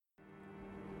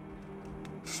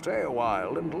Stay a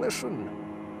while and listen.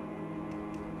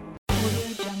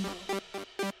 Listen.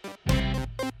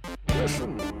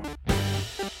 Listen.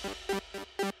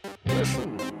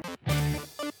 Listen.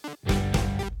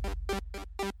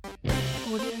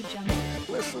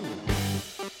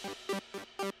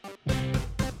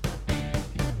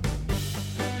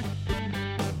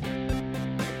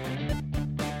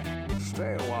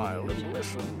 Stay a while and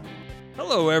listen.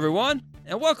 Hello, everyone,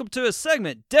 and welcome to a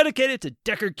segment dedicated to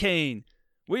Deckard Cain.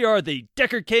 We are the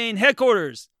Deckard Cain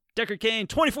headquarters, Deckard Cain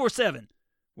 24/7,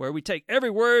 where we take every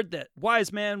word that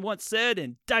wise man once said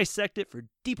and dissect it for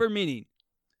deeper meaning.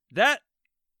 That,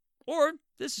 or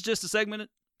this is just a segment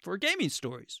for gaming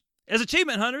stories. As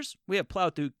achievement hunters, we have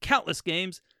plowed through countless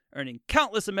games, earning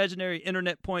countless imaginary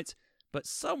internet points, but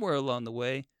somewhere along the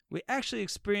way, we actually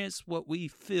experienced what we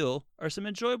feel are some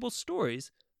enjoyable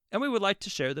stories, and we would like to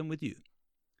share them with you.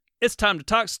 It's time to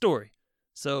talk story,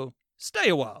 so stay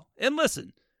a while and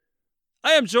listen.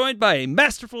 I am joined by a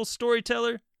masterful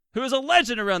storyteller who is a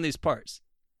legend around these parts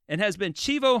and has been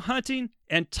Chivo hunting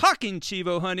and talking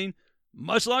Chivo hunting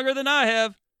much longer than I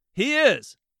have. He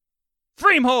is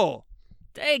Freemhole.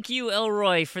 Thank you,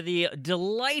 Elroy, for the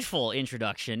delightful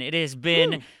introduction. It has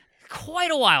been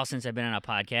quite a while since I've been on a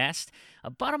podcast,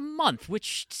 about a month,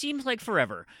 which seems like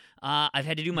forever. I've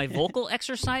had to do my vocal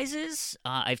exercises.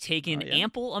 I've taken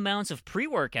ample amounts of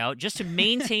pre-workout just to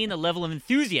maintain the level of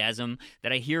enthusiasm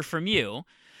that I hear from you.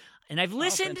 And I've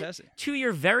listened to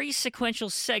your very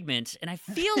sequential segment, and I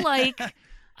feel like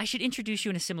I should introduce you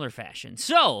in a similar fashion.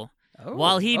 So,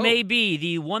 while he may be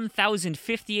the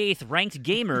 1058th ranked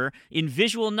gamer in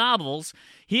visual novels,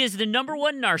 he is the number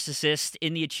one narcissist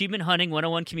in the Achievement Hunting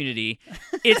 101 community.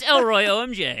 It's Elroy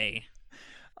OMJ.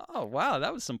 Oh, wow,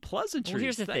 that was some pleasantries. Well,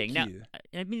 here's the thing. Now,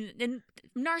 I mean, and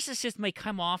narcissist may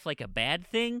come off like a bad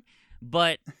thing,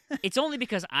 but it's only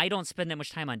because I don't spend that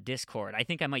much time on Discord. I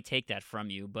think I might take that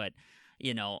from you, but,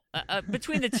 you know,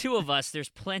 between the two of us, there's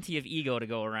plenty of ego to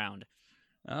go around.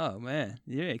 Oh, man,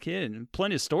 you ain't kidding.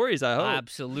 Plenty of stories, I hope.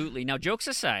 Absolutely. Now, jokes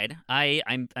aside,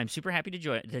 I'm super happy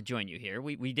to join you here.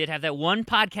 We did have that one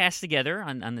podcast together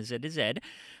on the Z to Z,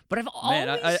 but I've always...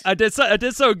 Man, I did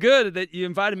so good that you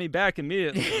invited me back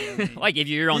immediately. Well, I gave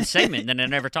you your own segment, and then I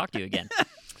never talked to you again.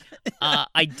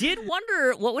 I did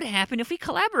wonder what would happen if we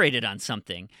collaborated on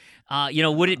something.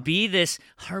 Would it be this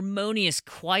harmonious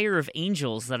choir of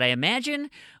angels that I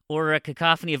imagine, or a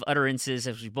cacophony of utterances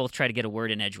as we both try to get a word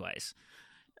in edgewise?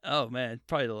 Oh, man,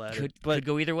 probably the latter. Could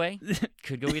go either way?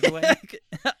 Could go either way?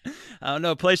 I don't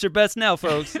know. Place your bets now,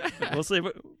 folks. We'll see.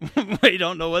 We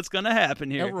don't know what's going to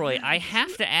happen here. Elroy, I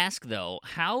have to ask, though,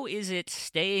 how is it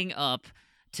staying up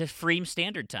to Freem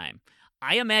Standard Time?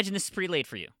 I imagine this is pretty late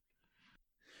for you.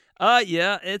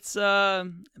 Yeah, it's,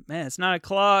 it's 9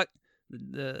 o'clock.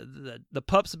 The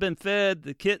pups have been fed.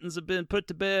 The kittens have been put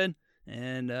to bed.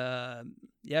 And,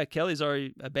 Kelly's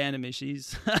already abandoned me.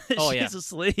 She's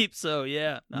asleep, so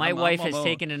yeah. My wife has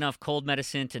taken enough cold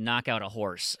medicine to knock out a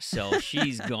horse, so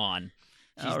she's gone.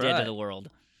 She's dead to the world.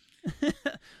 Well,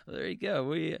 there you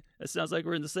go. It sounds like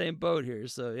we're in the same boat here.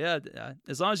 So yeah,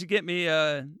 as long as you get me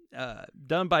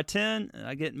done by 10, and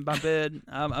I get in my bed,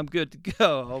 I'm good to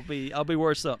go. I'll be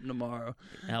worth something tomorrow.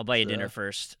 I'll buy you dinner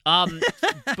first.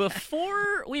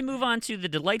 Before we move on to the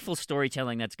delightful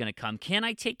storytelling that's going to come, can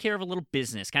I take care of a little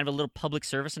business, kind of a little public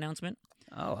service announcement?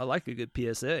 Oh, I like a good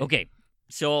PSA. Okay.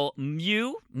 So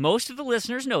most of the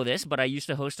listeners know this, but I used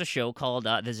to host a show called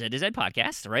the Z to Z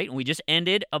Podcast, right? And we just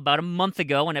ended about a month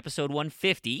ago on episode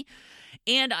 150.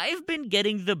 And I've been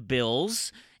getting the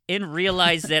bills and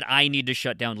realized that I need to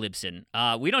shut down Libsyn.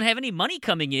 We don't have any money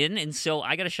coming in, and so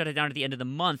I got to shut it down at the end of the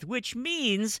month, which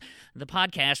means the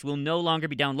podcast will no longer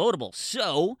be downloadable.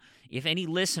 So if any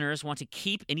listeners want to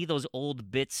keep any of those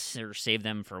old bits or save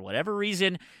them for whatever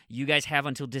reason, you guys have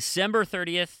until December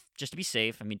 30th, just to be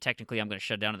safe. I mean, technically, I'm going to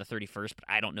shut down on the 31st, but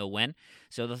I don't know when.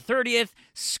 So the 30th,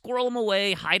 squirrel them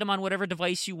away, hide them on whatever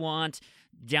device you want,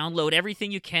 download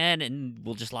everything you can, and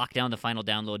we'll just lock down the final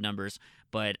download numbers.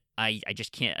 But I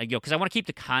just can't, because I want to keep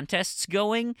the contests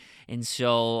going, and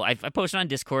so I posted on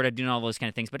Discord, I'm doing all those kind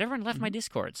of things, but everyone left my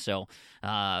Discord, so,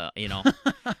 I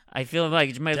feel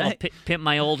like I might as well pimp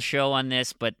my old show on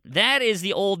this, but that is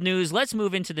the old news. Let's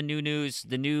move into the new news,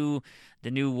 the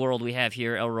new world we have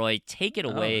here. Elroy, take it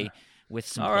away with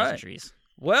some pleasantries.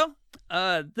 Right.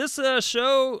 Well, this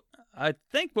show, I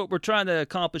think what we're trying to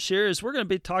accomplish here is we're going to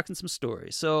be talking some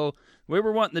stories, so we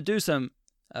were wanting to do some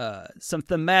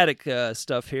thematic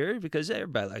stuff here because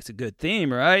everybody likes a good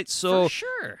theme, right? So for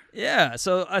sure. Yeah,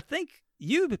 so I think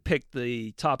you picked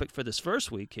the topic for this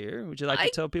first week here. Would you like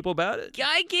to tell people about it?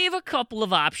 I gave a couple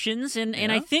of options, and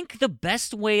I think the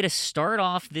best way to start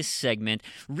off this segment,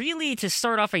 really to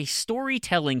start off a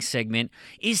storytelling segment,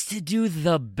 is to do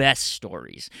the best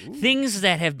stories. Ooh. Things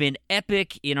that have been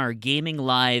epic in our gaming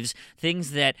lives,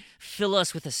 things that fill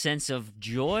us with a sense of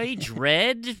joy,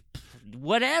 dread,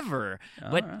 whatever.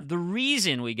 But the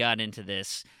reason we got into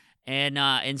this,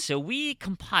 and so we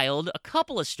compiled a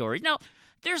couple of stories. Now,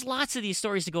 there's lots of these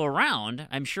stories to go around.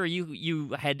 I'm sure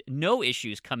you had no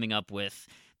issues coming up with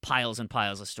piles and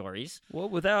piles of stories. Well,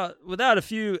 without a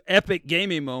few epic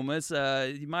gaming moments,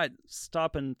 you might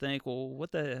stop and think, well,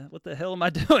 what the hell am I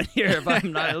doing here if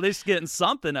I'm not at least getting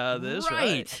something out of this?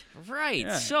 Right.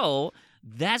 Yeah. So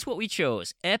that's what we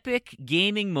chose. Epic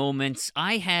gaming moments.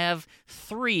 I have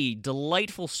 3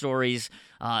 delightful stories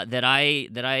that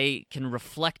I can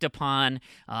reflect upon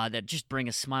that just bring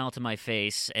a smile to my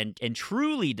face and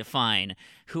truly define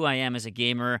who I am as a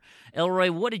gamer.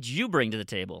 Elroy, what did you bring to the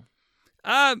table?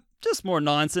 Just more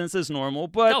nonsense as normal,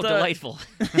 but delightful.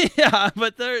 Yeah,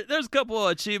 but there's a couple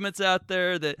of achievements out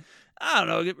there that I don't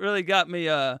know. It really got me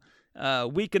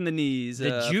weak in the knees.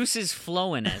 The juice is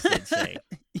flowing, as they'd say.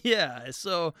 Yeah,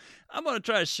 so I'm going to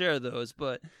try to share those,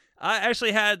 but I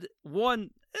actually had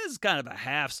one. This is kind of a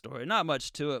half story, not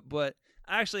much to it, but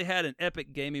I actually had an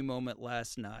epic gaming moment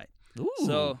last night. Ooh.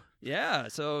 So, yeah,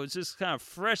 so it's just kind of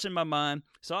fresh in my mind.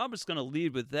 So I'm just going to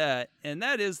lead with that, and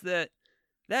that is that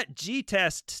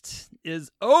G-test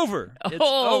is over. It's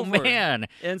over. Man.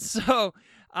 And so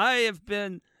I have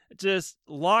been just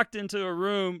locked into a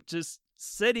room, just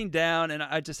sitting down, and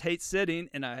I just hate sitting,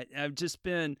 and I've just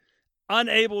been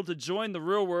unable to join the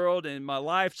real world, and my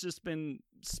life's just been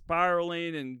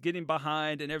spiraling and getting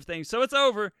behind and everything. So it's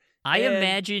over. I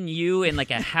imagine you in like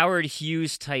a Howard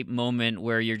Hughes type moment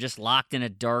where you're just locked in a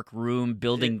dark room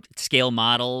building scale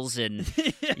models and,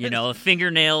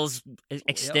 fingernails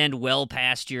extend well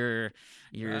past your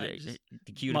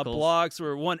cuticles. My blocks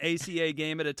were one ACA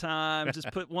game at a time.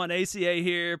 Just put one ACA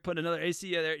here, put another ACA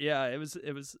there. Yeah, it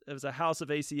was a house of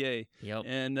ACA. Yep.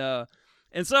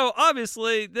 And so,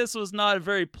 obviously, this was not a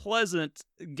very pleasant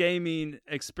gaming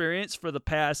experience for the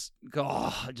past,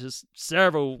 just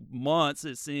several months,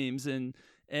 it seems. And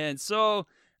so,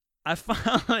 I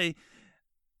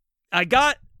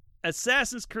got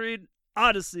Assassin's Creed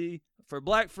Odyssey for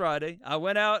Black Friday. I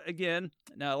went out again.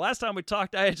 Now, last time we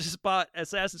talked, I had just bought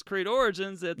Assassin's Creed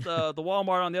Origins at the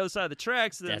Walmart on the other side of the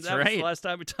tracks. That's that right. was the last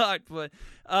time we talked. But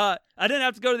I didn't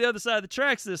have to go to the other side of the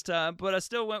tracks this time, but I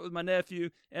still went with my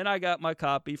nephew, and I got my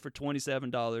copy for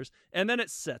 $27. And then it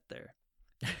sat there.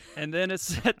 And then it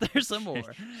sat there some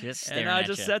more. And I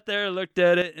just sat there and looked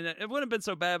at it, and it wouldn't have been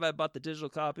so bad if I bought the digital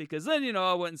copy, because then,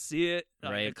 I wouldn't see it.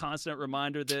 Right. A constant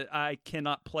reminder that I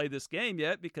cannot play this game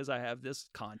yet because I have this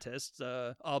contest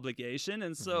obligation.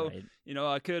 And so, right.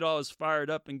 I could always fire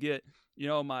it up and get,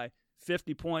 my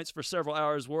 50 points for several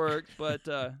hours work, but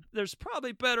there's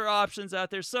probably better options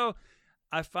out there. So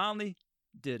I finally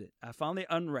did it. I finally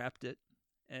unwrapped it,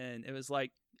 and it was like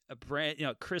a brand,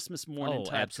 Christmas morning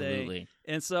type absolutely. thing.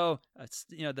 And so it's,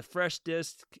 the fresh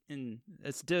disc, and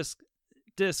it's disc,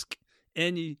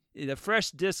 and the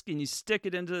fresh disc, and you stick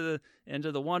it into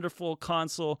the wonderful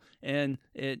console, and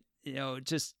it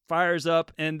just fires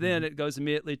up, and then it goes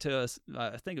immediately to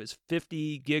I think it was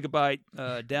 50 gigabyte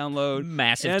download.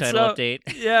 Massive title update.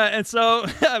 Yeah, and so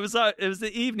it was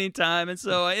the evening time, and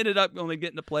so I ended up only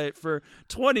getting to play it for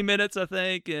 20 minutes, I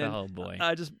think. And oh boy,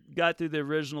 I just got through the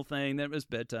original thing. Then it was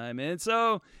bedtime, and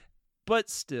so, but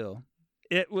still,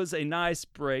 it was a nice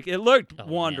break. It looked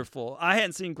wonderful. Man. I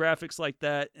hadn't seen graphics like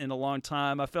that in a long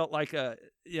time. I felt like I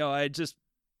had just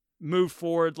moved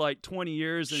forward like 20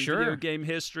 years in video game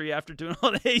history after doing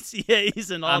all the ACAs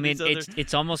and all these other...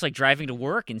 it's almost like driving to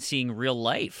work and seeing real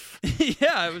life.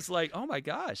 Yeah, it was like, oh my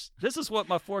gosh, this is what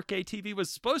my 4K TV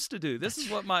was supposed to do. This is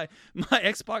what my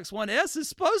Xbox One S is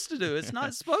supposed to do. It's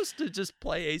not supposed to just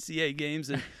play ACA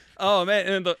games. And oh man,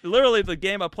 and literally the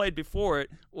game I played before it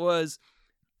was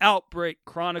Outbreak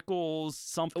Chronicles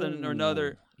something or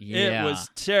another. Yeah. It was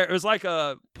it was like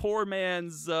a poor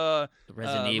man's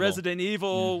Resident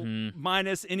Evil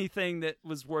minus anything that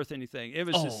was worth anything. It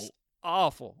was just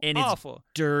awful. And awful. It's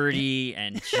dirty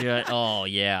and just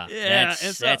yeah.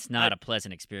 That's not a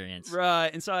pleasant experience.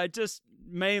 Right. And so I just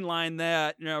mainlined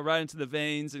that, right into the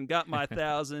veins and got my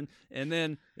 1,000, and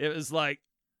then it was like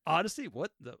Odyssey,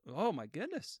 what the? Oh my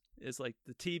goodness! It's like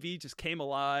the TV just came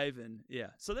alive, and yeah.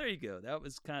 So there you go. That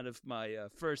was kind of my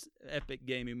first epic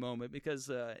gaming moment because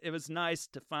it was nice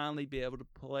to finally be able to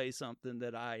play something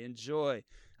that I enjoy.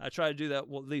 I try to do that at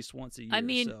least once a year. I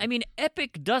mean, so.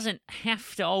 epic doesn't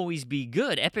have to always be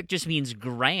good. Epic just means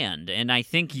grand, and I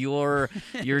think your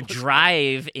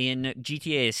drive in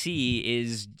GTA SC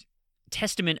is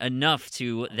testament enough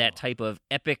to that type of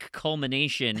epic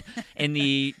culmination and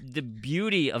the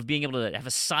beauty of being able to have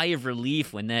a sigh of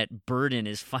relief when that burden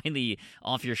is finally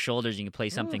off your shoulders and you can play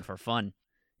something for fun.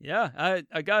 Yeah,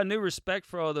 I got a new respect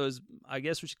for all those, I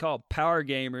guess we should call power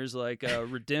gamers like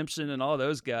Redemption and all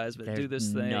those guys, but They're do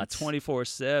this thing nuts.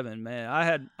 24/7. Man, I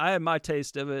had my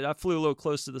taste of it. I flew a little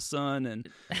close to the sun,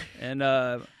 and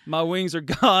my wings are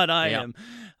gone.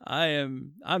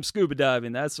 I'm scuba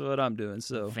diving. That's what I'm doing.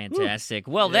 So fantastic.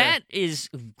 Well, that is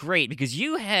great because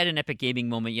you had an epic gaming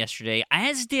moment yesterday,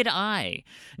 as did I.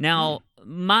 Now,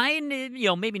 mine,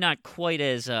 maybe not quite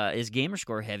as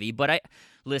Gamerscore heavy, but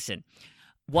listen.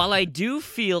 While I do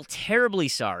feel terribly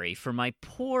sorry for my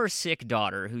poor sick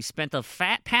daughter who spent the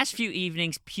past few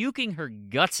evenings puking her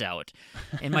guts out,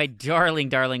 and my darling,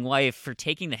 darling wife for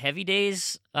taking the heavy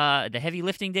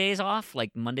lifting days off,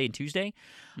 like Monday and Tuesday,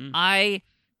 I,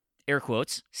 air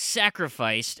quotes,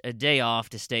 sacrificed a day off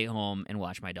to stay home and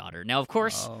watch my daughter. Now, of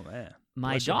course,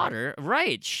 my daughter,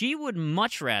 right, she would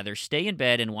much rather stay in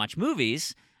bed and watch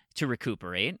movies to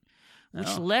recuperate,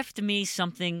 which left me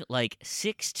something like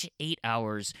 6 to 8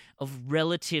 hours of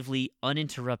relatively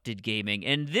uninterrupted gaming.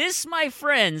 And this, my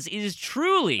friends, is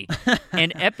truly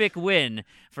an epic win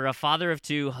for a father of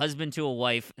two, husband to a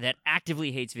wife that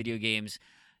actively hates video games.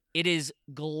 It is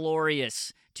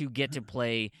glorious to get to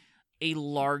play a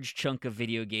large chunk of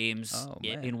video games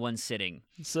in one sitting.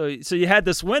 So you had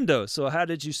this window. So how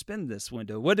did you spend this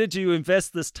window? What did you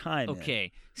invest this time in?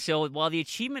 Okay, so while the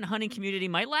achievement hunting community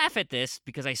might laugh at this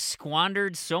because I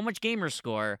squandered so much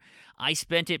Gamerscore, I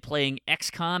spent it playing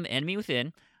XCOM Enemy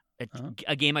Within,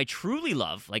 a game I truly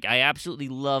love. Like, I absolutely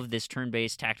love this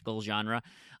turn-based tactical genre.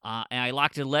 And I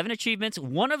locked 11 achievements.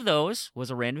 One of those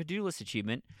was a random to-do list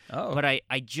achievement. But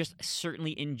I just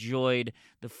certainly enjoyed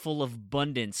the full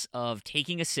abundance of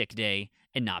taking a sick day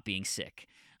and not being sick.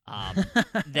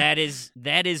 That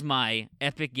is my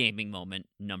epic gaming moment,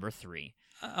 number 3.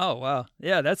 Oh, wow.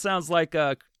 Yeah, that sounds like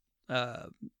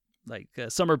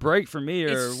summer break for me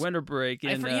or winter break.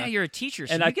 And, you're a teacher,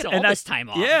 so you get all this time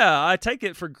off. Yeah, I take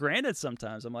it for granted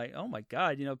sometimes. I'm like, oh my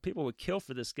God, people would kill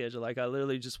for this schedule. Like, I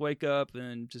literally just wake up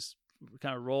and just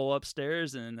kind of roll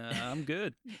upstairs and I'm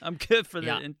good. I'm good for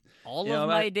that. And, all of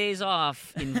my days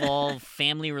off involve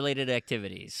family-related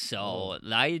activities, so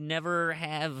I never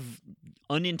have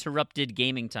uninterrupted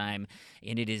gaming time,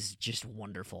 and it is just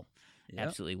wonderful. Yep.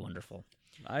 Absolutely wonderful.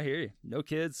 I hear you. No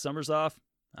kids, summer's off.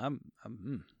 I'm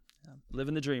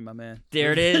living the dream, my man.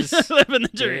 There it is. Living the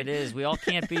dream. There it is. We all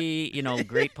can't be,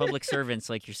 great public servants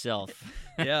like yourself.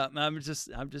 Yeah, I'm just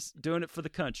doing it for the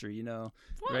country,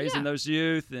 raising those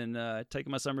youth and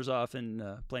taking my summers off and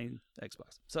playing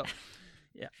Xbox. So,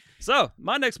 yeah. So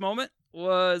my next moment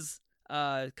was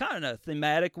kind of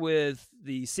thematic with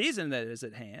the season that is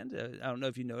at hand. I don't know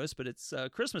if you noticed, but it's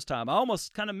Christmas time. I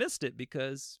almost kind of missed it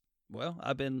because,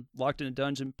 I've been locked in a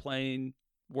dungeon playing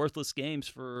worthless games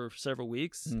for several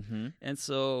weeks, and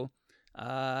so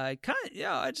I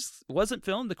just wasn't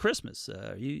feeling the Christmas.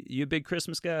 You a big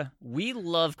Christmas guy? We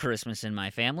love Christmas in my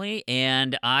family,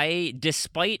 and I,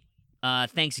 despite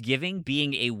Thanksgiving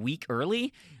being a week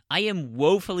early, I am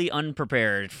woefully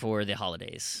unprepared for the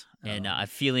holidays, and I'm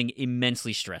feeling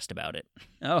immensely stressed about it.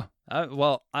 I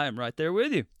am right there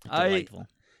with you. Delightful.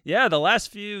 The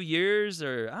last few years,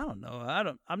 or I don't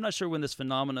know, I'm not sure when this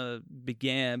phenomena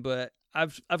began, but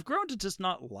I've grown to just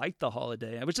not like the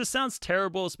holiday, which just sounds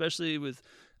terrible, especially with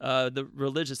the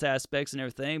religious aspects and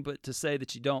everything. But to say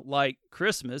that you don't like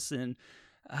Christmas, and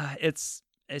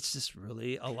it's just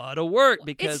really a lot of work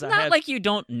because it's not like you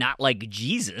don't not like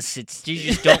Jesus. It's you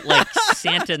just don't like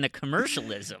Santa and the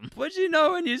commercialism. But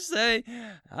when you say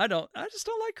I just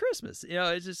don't like Christmas.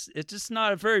 It's just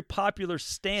not a very popular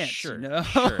stance. Sure.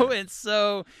 And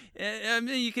so I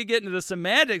mean, you could get into the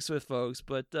semantics with folks,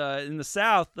 but in the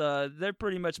South, they're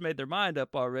pretty much made their mind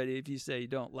up already. If you say you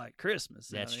don't like Christmas,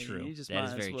 that's true. You just that might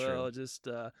is very as well true. just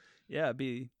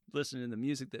be listening to the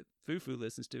music that Fufu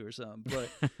listens to or something. But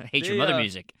I hate your mother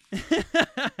music.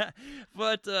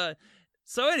 But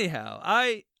so anyhow,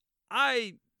 I'm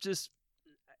just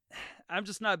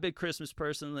not a big Christmas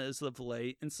person as of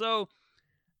late, and so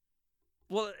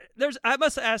I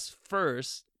must ask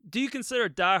first: do you consider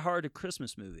Die Hard a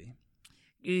Christmas movie?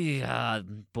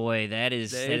 Boy, that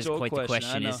is quite the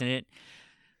question, isn't it?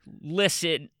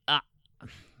 Listen,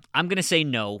 I'm going to say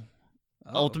no.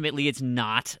 Oh, Ultimately, it's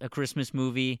not a Christmas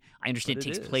movie. I understand But it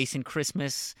it takes is. place in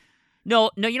Christmas.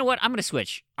 No, you know what? I'm going to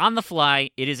switch. On the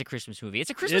fly, it is a Christmas movie. It's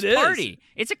a Christmas It is. party.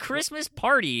 It's a Christmas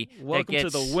party. that welcome to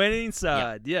the gets- winning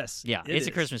side. Yes. Yeah, it it's a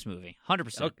is. Christmas movie.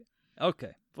 100%.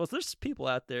 Okay. Well, there's people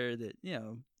out there that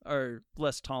are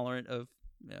less tolerant of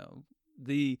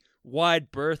the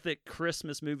wide berth that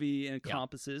Christmas movie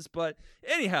encompasses. But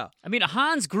anyhow, I mean,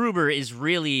 Hans Gruber is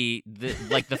really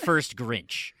the first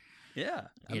Grinch. yeah.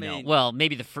 I You know, mean, well,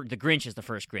 maybe the Grinch is the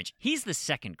first Grinch. He's the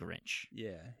second Grinch.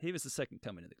 yeah, he was the second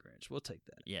coming of the Grinch. We'll take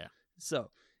that. Yeah. So,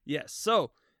 yes.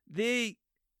 So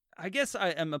I guess I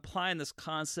am applying this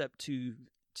concept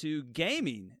to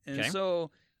gaming, and Okay.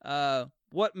 so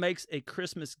what makes a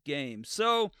Christmas game?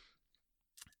 So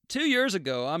 2 years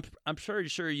ago, I'm pretty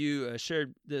sure you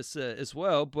shared this as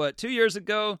well, but 2 years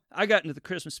ago, I got into the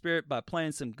Christmas spirit by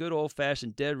playing some good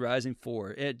old-fashioned Dead Rising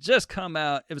 4. It just come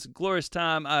out. It was a glorious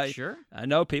time. Sure. I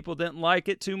know people didn't like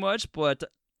it too much, but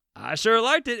I sure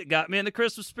liked it. It got me in the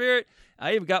Christmas spirit.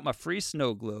 I even got my free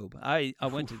snow globe. I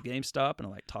went to GameStop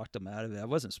and I talked them out of it. I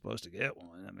wasn't supposed to get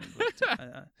one. I mean,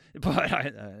 but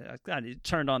I kind of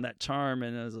turned on that charm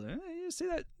and I was like, hey, you see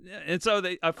that? Yeah. And so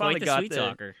I finally Quite the got sweet the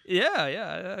talker.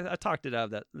 Yeah. I talked it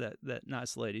out of that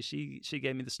nice lady. She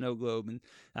gave me the snow globe and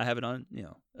I have it on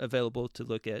available to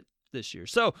look at this year.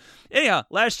 So anyhow,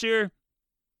 last year,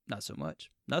 not so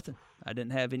much. Nothing. I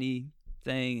didn't have anything,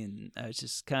 and I was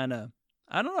just kind of.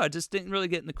 I don't know. I just didn't really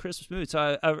get in the Christmas mood.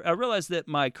 So I realized that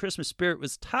my Christmas spirit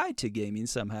was tied to gaming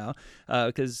somehow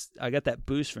because I got that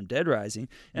boost from Dead Rising.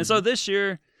 And so this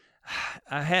year,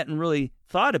 I hadn't really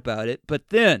thought about it. But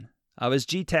then I was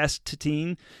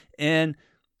G-tasking, and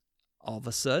all of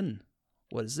a sudden,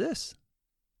 what is this?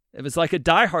 It was like a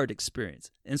Die Hard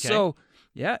experience. And Okay. so,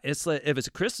 yeah, it's like it was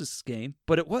a Christmas game,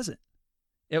 but it wasn't.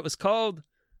 It was called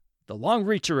The Long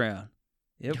Reach Around.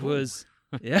 It Ooh. was,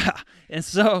 yeah. And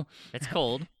so... It's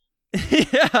cold.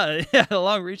 yeah, the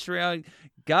long reach around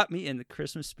got me in the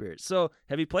Christmas spirit. So,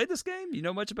 have you played this game? You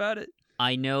know much about it?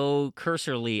 I know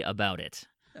cursorily about it.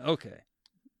 Okay.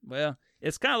 Well,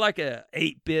 it's kind of like a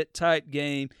 8-bit type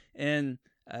game, and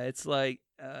it's like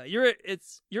you're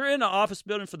in an office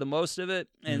building for the most of it,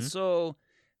 and Mhm. so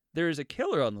there's a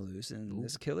killer on the loose, and Ooh.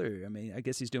 this killer, I mean, I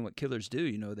guess he's doing what killers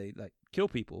do. They like kill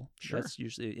people. Sure. That's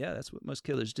usually that's what most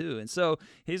killers do, and so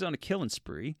he's on a killing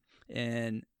spree,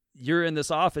 and you're in this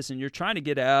office and you're trying to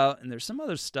get out, and there's some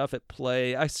other stuff at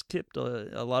play. I skipped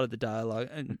a lot of the dialogue,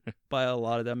 and by a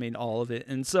lot of it, I mean all of it.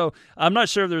 And so I'm not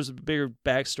sure if there's a bigger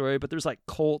backstory, but there's like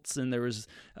cults, and there was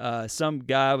some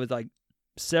guy with like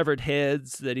severed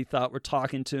heads that he thought were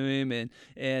talking to him,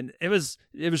 and it was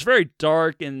very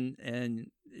dark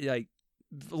and like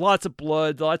lots of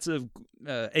blood, lots of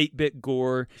 8-bit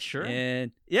gore. Sure.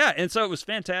 And yeah, and so it was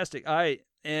fantastic.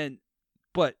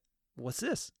 But what's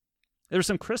this? There's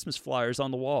some Christmas flyers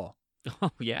on the wall.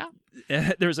 Oh, yeah?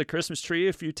 There's a Christmas tree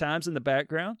a few times in the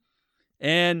background.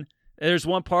 And there's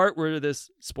one part where this,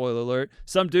 spoiler alert,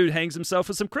 some dude hangs himself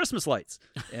with some Christmas lights.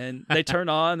 And they turn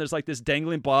on, there's like this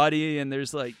dangling body, and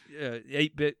there's like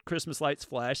 8-bit Christmas lights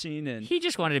flashing. And He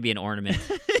just wanted to be an ornament.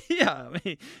 yeah, I mean,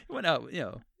 he went out,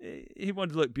 he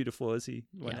wanted to look beautiful as he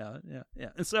went out. Yeah.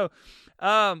 And so,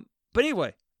 but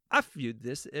anyway, I viewed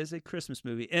this as a Christmas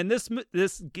movie, and this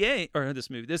game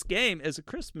is a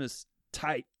Christmas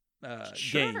type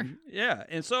Sure. game. Yeah,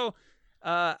 and so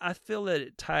I feel that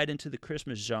it tied into the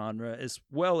Christmas genre as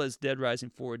well as Dead Rising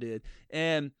 4 did,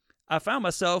 and I found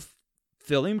myself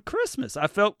feeling Christmas. I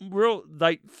felt real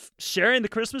like sharing the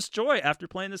Christmas joy after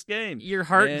playing this game. Your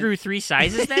heart And- grew 3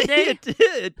 sizes that day?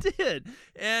 it did,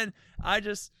 and I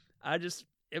just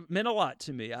it meant a lot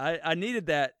to me. I needed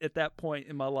that at that point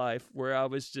in my life where I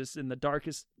was just in the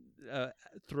darkest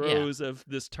throes of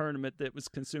this tournament that was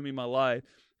consuming my life,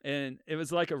 and it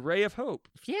was like a ray of hope.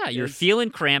 Yeah, you're It's-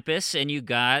 feeling Krampus and you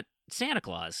got Santa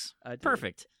Claus. I did.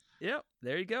 Perfect. Yep,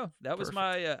 there you go. That was Perfect.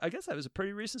 my. I guess that was a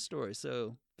pretty recent story.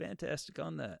 So fantastic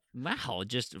on that. Wow,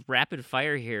 just rapid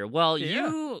fire here. Well, Yeah.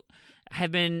 you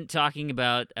have been talking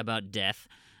about death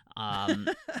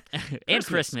and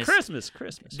Christmas. Christmas.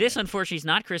 This, unfortunately, is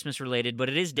not Christmas related, but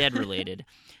it is dead related.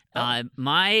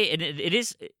 It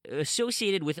is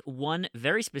associated with one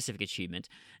very specific achievement.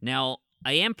 Now,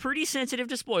 I am pretty sensitive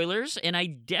to spoilers, and I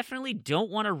definitely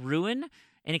don't want to ruin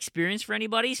an experience for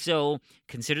anybody, so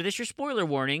consider this your spoiler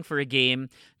warning for a game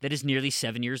that is nearly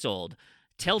 7 years old.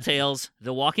 Telltale's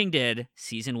The Walking Dead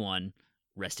Season 1.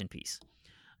 Rest in peace.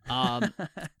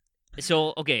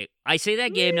 So, okay, I say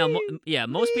that game now.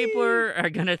 Most people are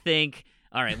going to think,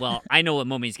 all right, well, I know what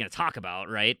moment he's going to talk about,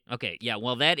 right? Okay, yeah,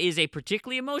 well, that is a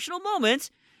particularly emotional moment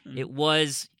It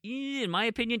was, in my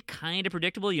opinion, kind of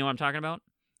predictable. You know what I'm talking about?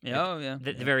 Yeah, oh, yeah.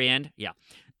 The very end? Yeah.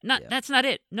 Yeah. That's not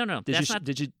it. No, that's not.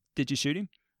 Did you shoot him?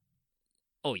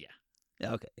 Oh, yeah.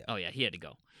 Yeah, okay. Yeah. Oh, yeah, he had to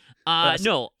go. Well,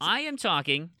 No, I am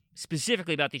talking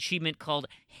specifically about the achievement called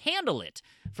Handle It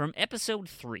from episode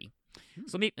 3.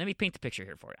 So let me paint the picture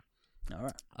here for you. All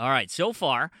right. All right, so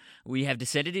far, we have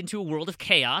descended into a world of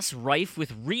chaos, rife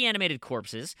with reanimated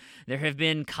corpses. There have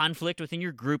been conflict within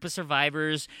your group of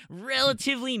survivors.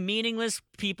 Relatively meaningless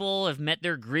people have met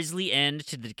their grisly end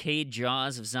to the decayed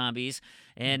jaws of zombies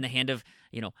and the hand of,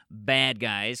 bad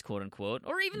guys, quote unquote,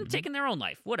 or even taking their own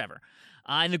life, whatever.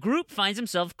 And the group finds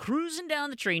themselves cruising down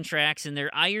the train tracks in their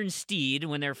iron steed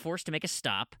when they're forced to make a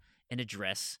stop and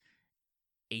address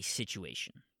a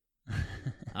situation.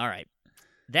 All right.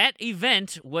 That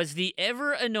event was the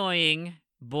ever-annoying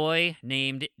boy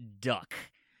named Duck.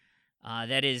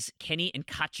 That is Kenny and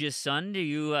Katja's son. Do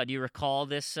you recall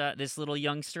this little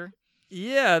youngster?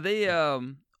 Yeah, they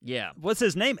Yeah. What's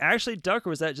his name? Actually, Duck, or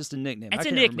was that just a nickname? It's I a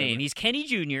can't nickname. remember. He's Kenny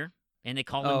Jr., and they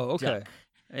call him okay. Duck.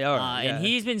 Yeah, all right. And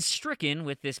he's been stricken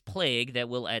with this plague that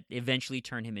will eventually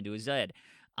turn him into a Zed.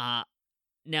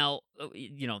 Now,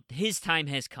 his time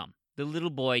has come. The little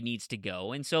boy needs to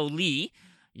go, and so Lee,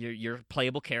 your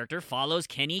playable character, follows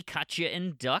Kenny, Katja,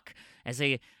 and Duck as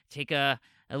they take a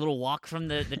little walk from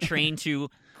the train to,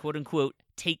 quote-unquote,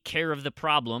 take care of the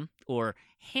problem, or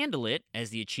handle it, as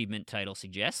the achievement title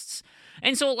suggests.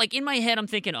 And so, in my head, I'm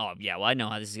thinking, oh, yeah, well, I know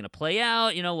how this is going to play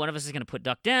out. One of us is going to put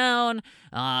Duck down.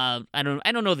 I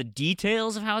don't know the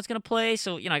details of how it's going to play,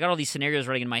 so, I got all these scenarios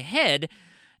running in my head,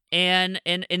 and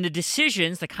the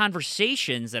decisions, the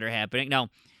conversations that are happening. Now,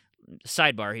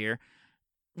 sidebar here.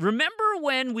 Remember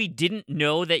when we didn't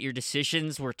know that your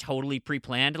decisions were totally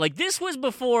pre-planned? This was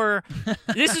before.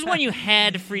 This is when you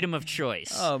had freedom of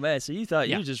choice. Oh man, so you thought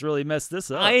you just really messed this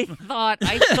up? I thought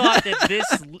that this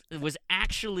was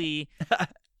actually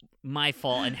my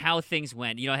fault and how things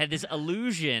went. I had this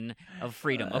illusion of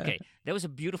freedom. Okay, that was a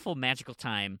beautiful, magical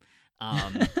time.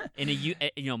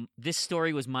 This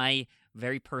story was my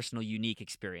very personal, unique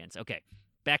experience. Okay,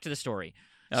 back to the story.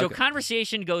 So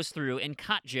conversation goes through, and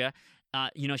Katja,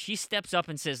 she steps up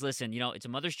and says, listen, it's a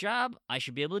mother's job. I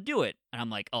should be able to do it. And I'm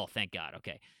like, oh, thank God.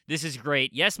 Okay, this is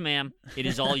great. Yes, ma'am. It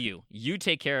is all you. You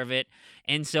take care of it.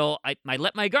 And so I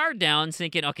let my guard down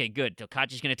thinking, okay, good. So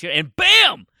Katja's going to do it. And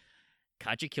bam!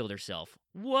 Katja killed herself.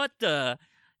 What the?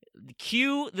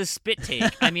 Cue the spit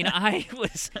take. I mean, I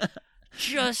was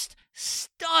just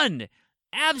stunned.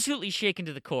 Absolutely shaken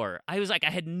to the core. I was like, I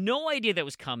had no idea that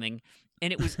was coming.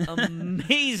 And it was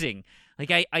amazing.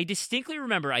 I distinctly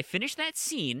remember I finished that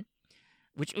scene,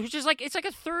 which is it's like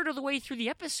a third of the way through the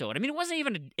episode. I mean, it wasn't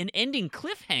even an ending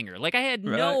cliffhanger. I had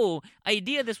no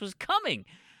idea this was coming.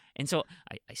 And so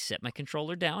I set my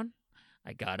controller down.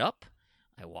 I got up.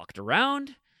 I walked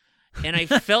around. And I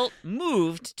felt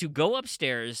moved to go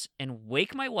upstairs and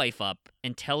wake my wife up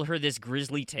and tell her this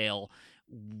grisly tale,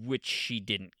 which she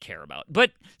didn't care about.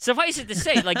 But suffice it to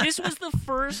say, this was the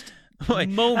first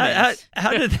moment.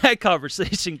 How did that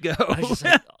conversation go? I was just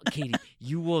like, oh, Katie,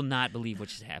 you will not believe what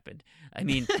just happened. I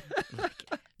mean,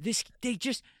 this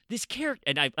character,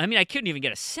 and I couldn't even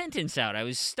get a sentence out. I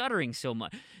was stuttering so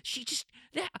much. She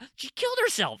killed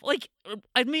herself. Right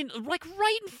in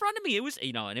front of me. It was,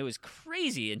 and it was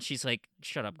crazy. And she's like,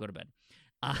 shut up, go to bed.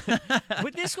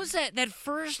 But this was that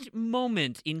first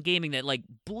moment in gaming that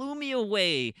blew me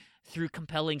away through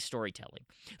compelling storytelling.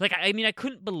 I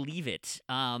couldn't believe it.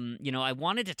 I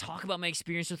wanted to talk about my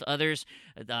experience with others,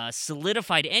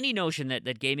 solidified any notion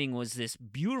that gaming was this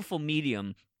beautiful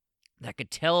medium that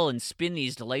could tell and spin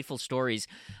these delightful stories.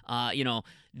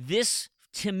 This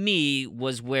to me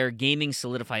was where gaming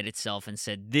solidified itself and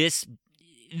said, this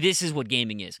is what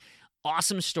gaming is.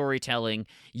 Awesome storytelling.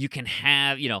 You can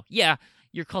have,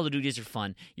 your Call of Duties are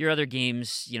fun. Your other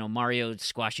games, Mario,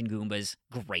 Squash and Goombas,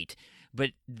 great.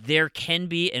 But there can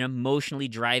be an emotionally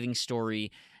driving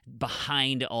story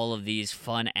behind all of these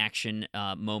fun action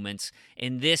moments.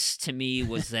 And this, to me,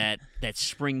 was that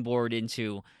springboard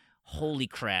into, holy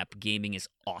crap, gaming is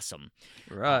awesome.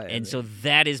 Right. And so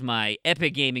that is my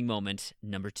epic gaming moment,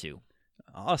 number 2.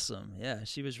 Awesome. Yeah,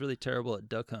 she was really terrible at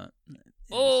Duck Hunt.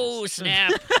 Oh,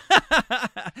 snap.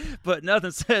 But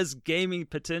nothing says gaming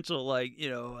potential like,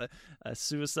 a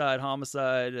suicide,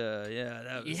 homicide.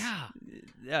 That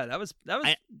was.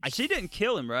 She didn't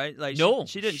kill him, right? No,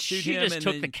 she didn't shoot him. She just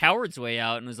took the coward's way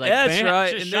out and was like, that's bam,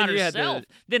 right. just and shot then herself.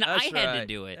 Then I had to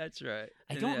do it. That's right.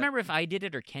 I don't remember if I did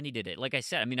it or Kenny did it. Like I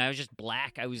said, I was just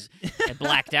black. I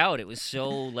blacked out. It was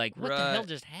so what the hell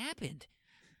just happened?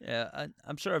 Yeah,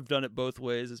 I'm sure I've done it both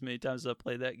ways as many times as I've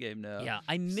played that game now. Yeah,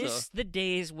 I miss the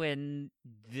days when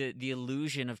the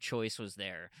illusion of choice was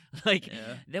there. Like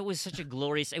that was such a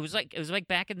glorious. It was like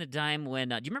back in the time when.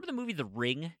 Do you remember the movie The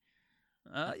Ring?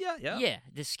 Yeah. Yeah,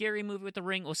 the scary movie with the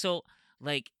ring. Well, so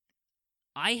like,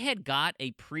 I had got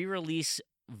a pre-release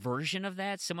version of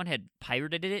that. Someone had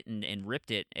pirated it and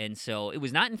ripped it, and so it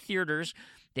was not in theaters.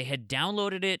 They had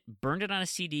downloaded it, burned it on a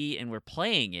CD, and were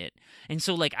playing it. And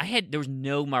so, like, there was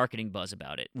no marketing buzz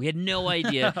about it. We had no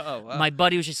idea. Oh, wow. My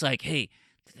buddy was just like, hey,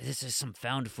 this is some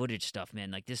found footage stuff,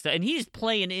 man. Like, this stuff. And he's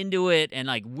playing into it, and,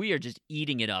 like, we are just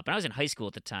eating it up. And I was in high school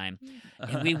at the time,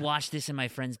 and we watched this in my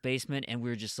friend's basement, and we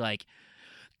were just like,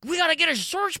 we got to get a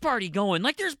search party going.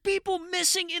 Like, there's people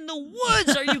missing in the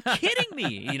woods. Are you kidding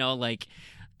me? You know, like...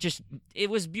 Just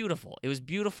it was beautiful. It was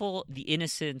beautiful. The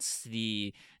innocence,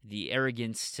 the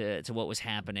arrogance to what was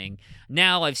happening.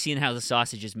 Now I've seen how the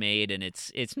sausage is made, and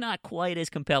it's not quite as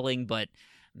compelling. But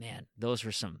man, those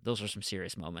were some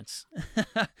serious moments.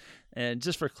 And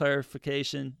just for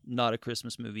clarification, not a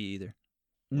Christmas movie either.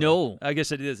 No, well, I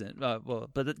guess it isn't. Well,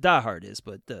 but Die Hard is,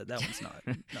 but that one's not.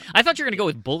 I thought you were gonna go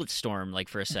with Bulletstorm, like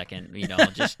for a second. You know,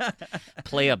 just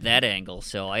play up that angle.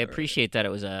 So I appreciate that it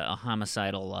was a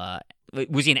homicidal.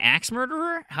 Was he an axe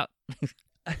murderer? How?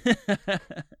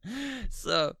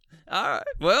 So, all right.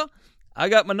 Well, I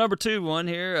got my number 2 one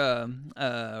here.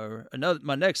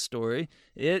 My next story.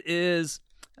 It is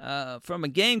from a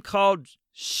game called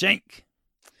Shank.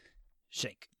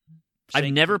 I've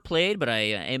never played, but I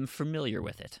am familiar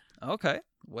with it. Okay.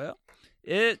 Well,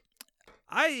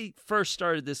 I first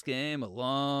started this game a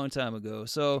long time ago.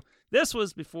 So this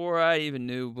was before I even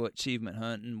knew what achievement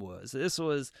hunting was. This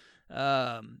was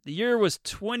the year was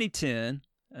 2010,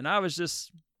 and I was just,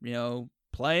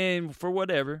 playing for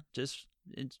whatever.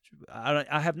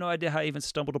 I have no idea how I even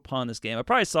stumbled upon this game. I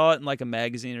probably saw it in like a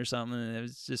magazine or something, and it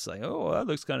was just like, oh, that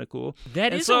looks kind of cool.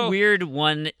 That is a weird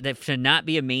one that should not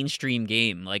be a mainstream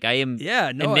game. Like I am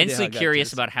immensely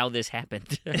curious about how this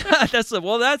happened. That's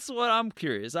what I'm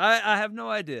curious. I have no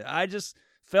idea. I just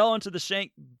fell into the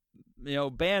Shank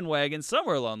bandwagon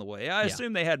somewhere along the way. I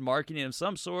assume they had marketing of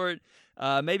some sort.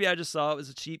 Maybe I just saw it was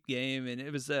a cheap game, and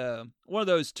it was one of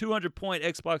those 200-point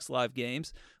Xbox Live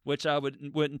games, which I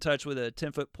wouldn't touch with a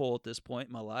 10-foot pole at this point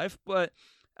in my life. But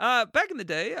back in the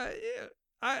day,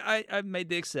 I made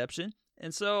the exception.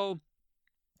 And so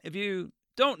if you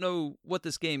don't know what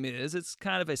this game is, it's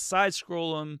kind of a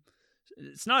side-scrolling.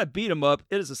 It's not a beat 'em up.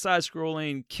 It is a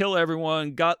side-scrolling, kill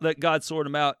everyone, let God sort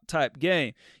them out type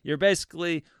game. You're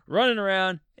basically running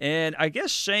around, and I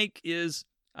guess Shank is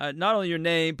not only your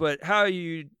name, but how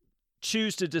you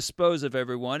choose to dispose of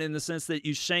everyone, in the sense that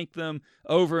you shank them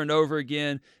over and over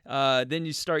again. Then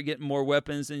you start getting more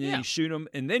weapons, and then you shoot them,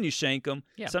 and then you shank them.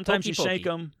 Yeah, sometimes you shank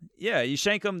them. Yeah, you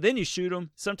shank them, then you shoot them.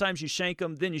 Sometimes you shank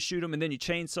them, then you shoot them, and then you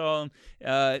chainsaw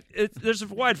them. There's a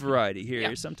wide variety here.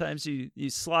 Yeah. Sometimes you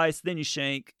slice, then you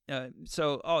shank.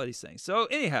 So all of these things. So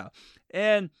anyhow,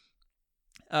 and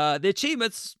the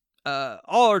achievements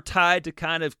all are tied to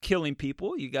kind of killing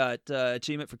people. You got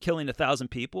achievement for killing 1,000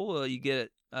 people. You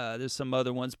get there's some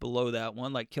other ones below that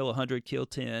one, like kill 100, kill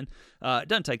 10. It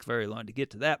doesn't take very long to get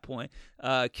to that point.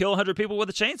 Kill 100 people with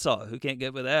a chainsaw. Who can't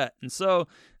get with that? And so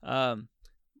I'm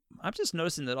just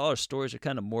noticing that all our stories are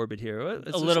kind of morbid here.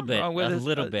 A little bit.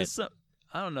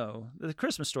 I don't know. The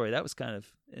Christmas story, that was kind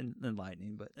of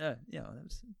enlightening, but that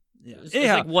was, It's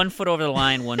like 1 foot over the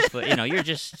line, 1 foot. You're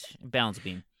just balance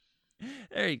beam.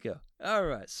 There you go. All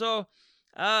right. So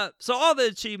all the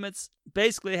achievements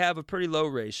basically have a pretty low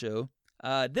ratio.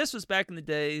 This was back in the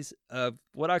days of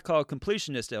what I call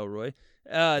completionist Elroy.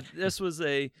 This was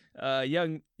a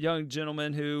young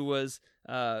gentleman who was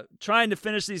trying to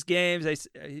finish these games.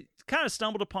 He kind of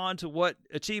stumbled upon to what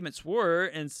achievements were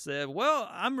and said, well,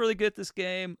 I'm really good at this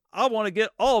game. I want to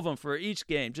get all of them for each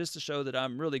game just to show that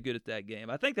I'm really good at that game.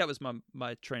 I think that was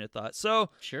my train of thought. So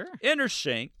sure. Enter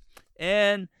Shank,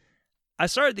 and I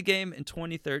started the game in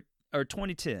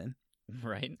 2010.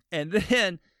 Right. And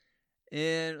then,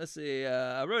 let's see,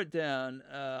 I wrote it down.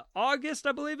 August,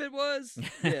 I believe it was.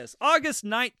 Yes, August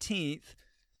 19th,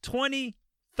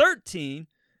 2013,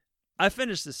 I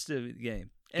finished this stupid game.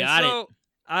 And Got it.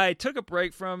 I took a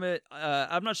break from it.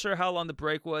 I'm not sure how long the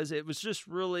break was. It was just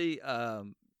really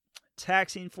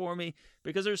taxing for me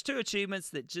because there's 2 achievements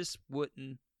that just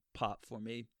wouldn't pop for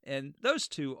me. And those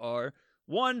 2 are,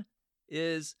 one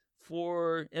is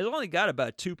it's only got about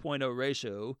a 2.0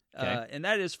 ratio, and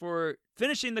that is for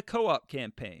finishing the co-op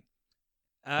campaign.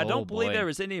 I don't believe there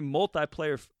was any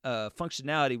multiplayer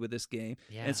functionality with this game,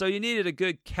 and so you needed a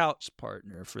good couch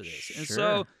partner for this. Sure. And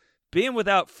so, being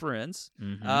without friends,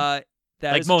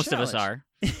 that like is a most of us challenge.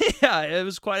 are. Yeah, it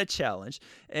was quite a challenge.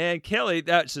 And Kelly,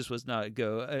 that just was not a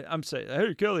go. I'm saying,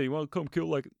 hey, Kelly, you want to come kill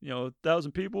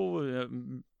 1,000 people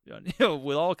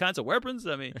with all kinds of weapons?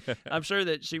 I mean, I'm sure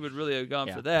that she would really have gone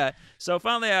Yeah. for that. So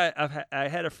finally, I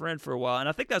had a friend for a while, and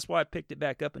I think that's why I picked it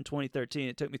back up in 2013.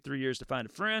 It took me 3 years to find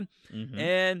a friend. Mhm.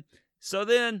 And so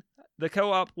then the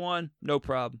co-op one, no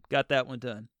problem. Got that one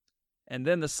done. And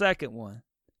then the second one,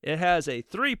 it has a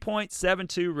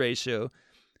 3.72 ratio.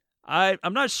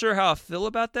 I'm not sure how I feel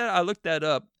about that. I looked that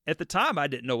up. At the time, I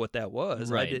didn't know what that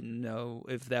was. Right. I didn't know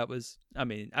if that was,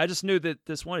 I just knew that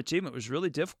this one achievement was really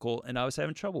difficult, and I was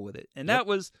having trouble with it. And that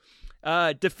was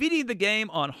defeating the game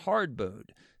on hard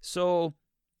mode. So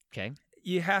Okay.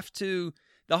 you have to,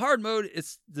 the hard mode,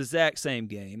 it's the exact same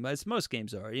game as most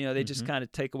games are. They just kind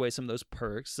of take away some of those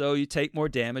perks. So you take more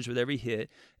damage with every hit.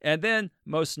 And then,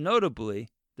 most notably,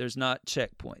 there's not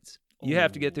checkpoints. You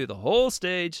have to get through the whole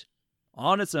stage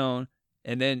on its own,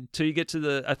 and then till you get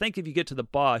to I think if you get to the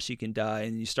boss, you can die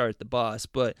and you start at the boss.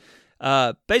 But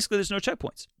basically, there's no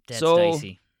checkpoints. That's so,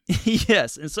 dicey.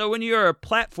 Yes. And so when you're a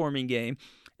platforming game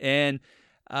and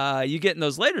you get in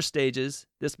those later stages,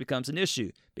 this becomes an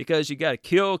issue because you got to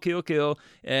kill,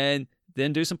 and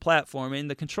then do some platforming.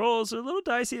 The controls are a little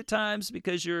dicey at times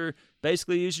because you're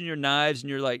basically using your knives and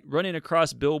you're like running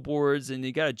across billboards, and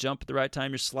you got to jump at the right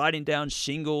time. You're sliding down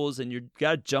shingles, and you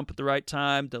got to jump at the right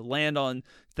time to land on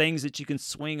things that you can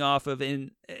swing off of.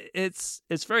 And it's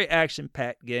very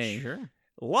action-packed game. Sure.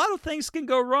 A lot of things can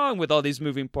go wrong with all these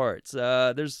moving parts.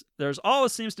 There's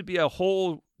always seems to be a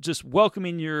hole just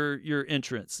welcoming your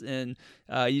entrance, and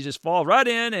you just fall right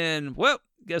in, and well,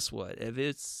 guess what?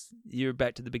 If you're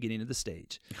back to the beginning of the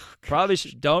stage. Probably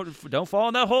don't fall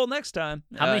in that hole next time.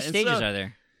 How many stages are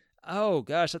there? Oh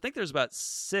gosh, I think there's about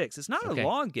 6. It's not Okay. a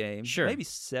long game. Sure. Maybe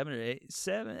 7 or 8.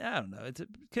 7. I don't know. It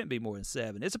couldn't be more than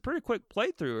 7. It's a pretty quick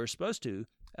playthrough, or supposed to.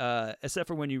 Except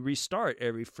for when you restart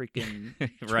every freaking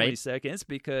 20 Right. seconds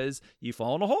because you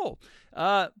fall in a hole.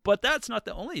 But that's not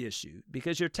the only issue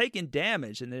because you're taking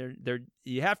damage, and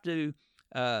you have to.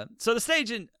 So the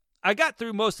stage, I got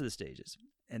through most of the stages,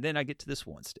 and then I get to this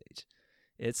one stage.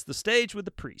 It's the stage with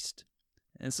the priest,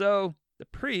 and so the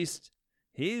priest,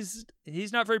 he's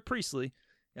not very priestly.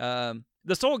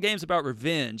 This whole game's about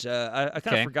revenge. I kind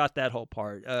Okay. of forgot that whole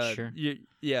part. Sure.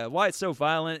 Why it's so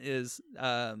violent is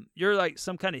you're like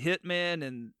some kind of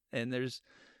hitman, and there's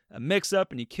a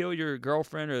mix-up, and you kill your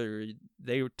girlfriend, or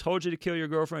they told you to kill your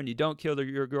girlfriend. You don't kill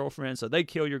your girlfriend, so they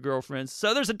kill your girlfriend.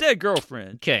 So there's a dead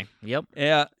girlfriend. Okay. Yep.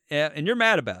 Yeah, and you're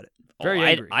mad about it. Very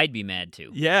angry. I'd be mad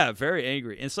too. Yeah, very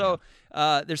angry. And so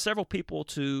there's several people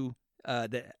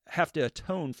that have to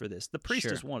atone for this. The priest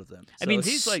Sure. is one of them. I So mean,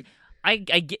 he's like, I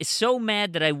get so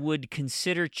mad that I would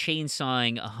consider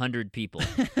chainsawing 100 people.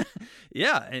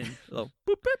 yeah, and a little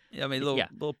boop, boop.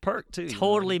 Little perk too.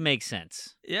 Totally makes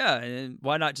sense. Yeah, and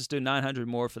why not just do 900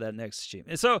 more for that next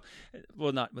achievement? And so,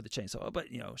 well, not with the chainsaw, but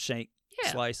shank,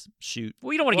 Yeah. slice, shoot.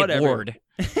 Well, you don't want to get Whatever. bored.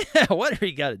 Whatever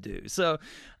you got to do. So,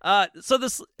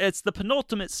 it's the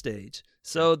penultimate stage.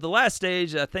 So the last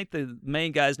stage, I think the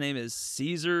main guy's name is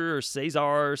Caesar or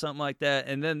something like that,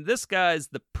 and then this guy's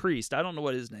the priest. I don't know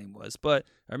what his name was, or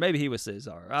maybe he was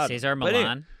Caesar. I don't Cesar know. But anyway.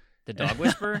 Milan, the dog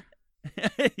whisperer.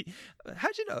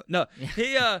 How'd you know? No,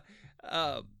 he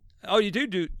oh, you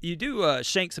do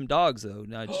shank some dogs though.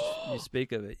 Now you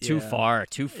speak of it. Too Yeah. far.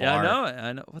 Too far. Yeah,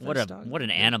 I know. What an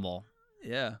animal.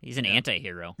 Yeah, He's an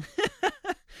anti-hero.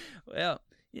 Well,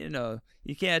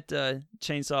 you can't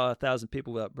chainsaw 1,000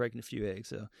 people without breaking a few eggs.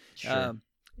 So, Sure.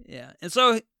 yeah. And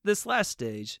so this last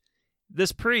stage,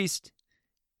 this priest,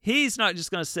 he's not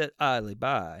just going to sit idly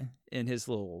by in his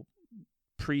little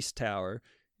priest tower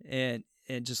and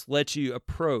just let you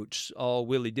approach all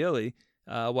willy-dilly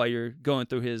while you're going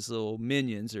through his little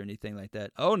minions or anything like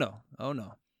that. Oh, no.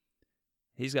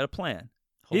 He's got a plan.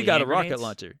 Holy He got hand a rocket grenades?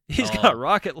 launcher. He's Oh. got a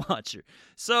rocket launcher.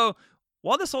 So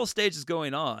while this whole stage is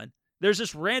going on, there's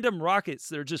just random rockets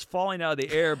that are just falling out of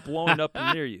the air, blowing up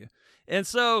near you. And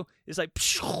so it's like,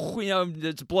 it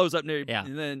just blows up near you. Yeah.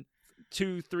 And then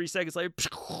 2-3 seconds later,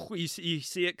 you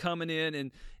see it coming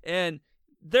in. And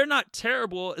they're not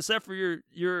terrible except for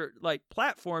your like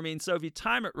platforming. So if you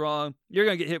time it wrong, you're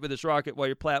going to get hit with this rocket while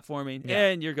you're platforming,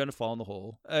 and you're going to fall in the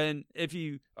hole. And if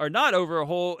you are not over a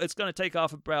hole, it's going to take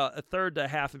off about a third to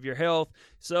half of your health.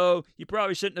 So you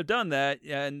probably shouldn't have done that.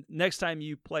 And next time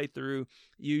you play through,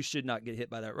 you should not get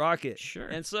hit by that rocket. Sure.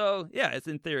 And so, yeah, it's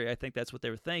in theory. I think that's what they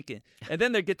were thinking. And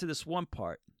then they get to this one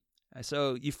part.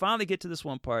 So you finally get to this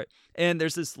one part, and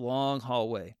there's this long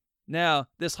hallway. Now,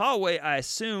 this hallway, I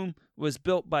assume, was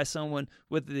built by someone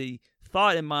with the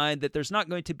thought in mind that there's not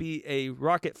going to be a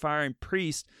rocket-firing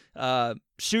priest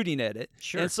shooting at it.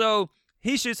 Sure. And so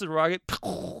he shoots the rocket,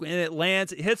 and it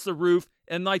lands, it hits the roof,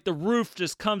 and like the roof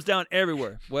just comes down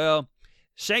everywhere. Well,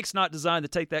 Shank's not designed to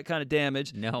take that kind of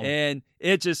damage. No. And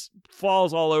it just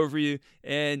falls all over you,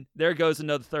 and there goes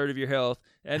another third of your health.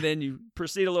 And then you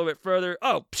proceed a little bit further.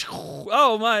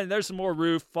 Oh man, there's some more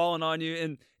roof falling on you,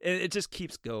 and it just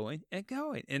keeps going and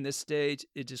going. And this stage,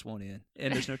 it just won't end,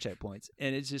 and there's no checkpoints,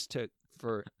 and it just took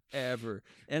forever.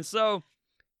 And so,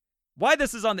 why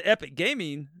this is on the Epic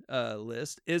Gaming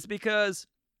list is because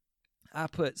I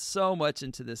put so much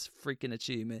into this freaking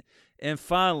achievement. And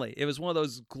finally, it was one of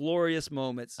those glorious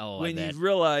moments when you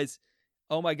realize,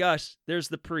 oh my gosh, there's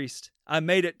the priest. I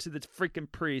made it to the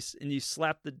freaking priest, and you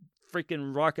slap the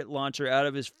freaking rocket launcher out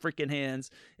of his freaking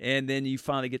hands, and then you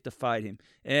finally get to fight him.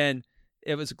 And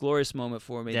it was a glorious moment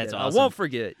for me. That's that awesome. I won't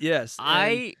forget. Yes.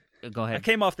 Go ahead. I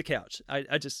came off the couch.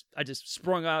 I just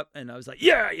sprung up, and I was like,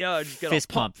 yeah. I just got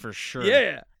Fist all pump for sure.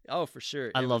 Yeah. Oh, for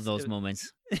sure. I love those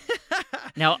moments.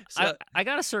 Now, I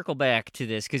got to circle back to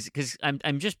this because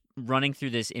I'm just running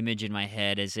through this image in my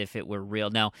head as if it were real.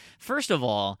 Now, first of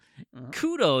all,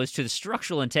 kudos to the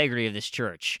structural integrity of this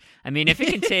church. I mean, if it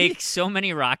can take so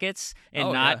many rockets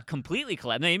and not completely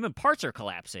collapse, even parts are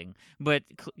collapsing, but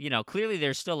clearly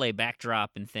there's still a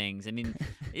backdrop and things. I mean,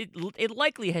 it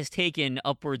likely has taken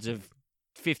upwards of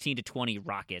 15 to 20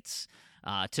 rockets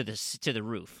to the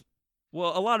roof.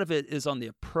 Well, a lot of it is on the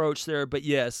approach there, but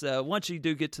yes, once you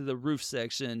do get to the roof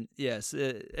section, yes,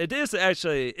 it is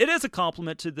a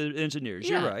compliment to the engineers.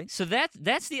 Yeah. You're right. So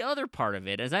that's the other part of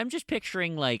it. As I'm just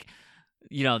picturing, like,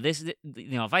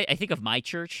 if I think of my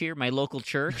church here, my local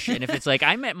church, and if it's like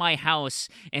I'm at my house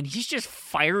and he's just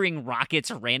firing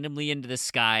rockets randomly into the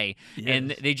sky,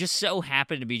 and they just so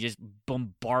happen to be just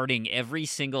bombarding every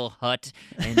single hut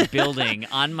and building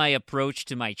on my approach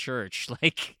to my church,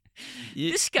 like.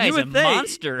 This guy's a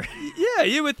monster. Yeah,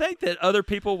 you would think that other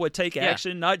people would take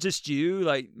action, not just you.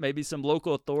 Like maybe some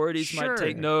local authorities might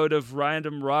take note of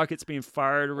random rockets being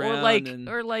fired around.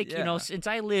 Or like since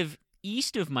I live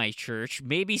east of my church,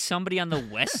 maybe somebody on the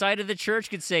west side of the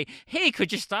church could say, "Hey,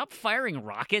 could you stop firing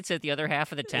rockets at the other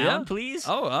half of the town, please?"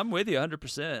 Oh, I'm with you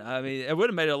 100%. I mean, it would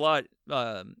have made it a lot.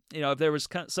 If there was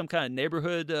some kind of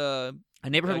neighborhood. A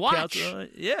neighborhood watch.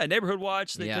 A neighborhood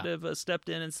watch. They could have stepped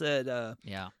in and said,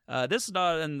 this is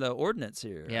not in the ordinance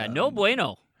here. Yeah, no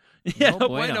bueno. Yeah, no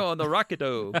bueno on the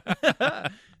Rocketo.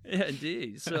 Yeah,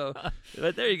 indeed. So,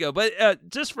 but there you go. But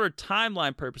just for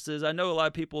timeline purposes, I know a lot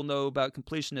of people know about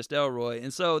Completionist Elroy.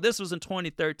 And so this was in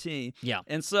 2013. Yeah.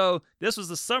 And so this was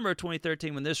the summer of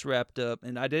 2013 when this wrapped up,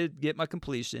 and I did get my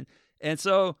completion. And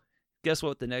so guess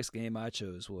what the next game I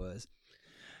chose was?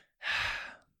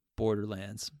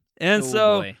 Borderlands. And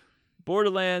boy.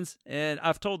 Borderlands, and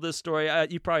I've told this story.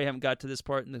 You probably haven't got to this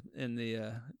part in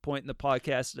the point in the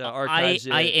podcast archives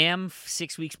yet. I am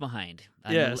 6 weeks behind.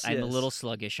 I'm a little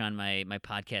sluggish on my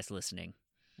podcast listening.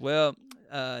 Well,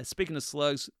 speaking of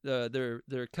slugs,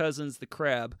 they're cousins, the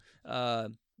crab.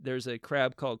 There's a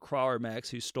crab called Crawlermax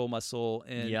who stole my soul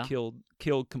and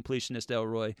killed Completionist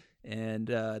Elroy, and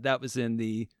that was in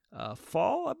the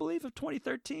fall, I believe, of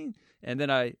 2013. And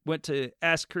then I went to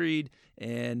Ask Creed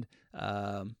and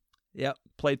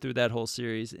played through that whole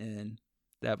series, and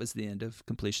that was the end of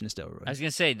Completionist Elroy. I was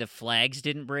gonna say the flags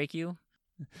didn't break you.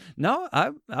 No,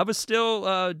 I was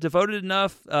still devoted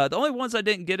enough. The only ones I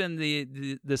didn't get in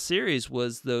the series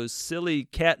was those silly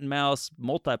cat and mouse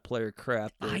multiplayer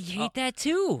crap. I hate that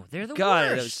too. They're the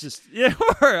worst. It was just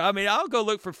I mean, I'll go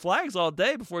look for flags all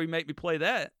day before you make me play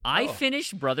that. I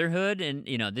finished Brotherhood, and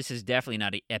this is definitely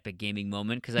not an epic gaming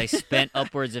moment because I spent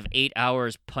upwards of 8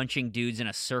 hours punching dudes in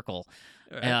a circle.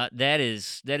 Right. That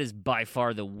is by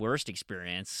far the worst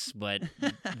experience, but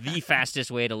the fastest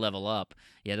way to level up.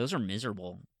 Yeah, those are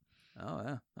miserable. Oh,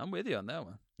 yeah. I'm with you on that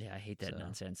one. Yeah, I hate that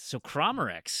nonsense. So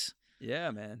Cromerex.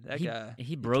 Yeah, man. That guy.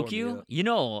 He broke you?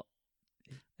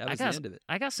 That was the end of it.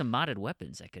 I got some modded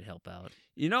weapons that could help out.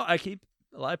 A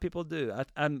lot of people do.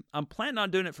 I'm planning on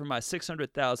doing it for my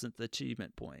 600,000th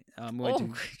achievement point. I'm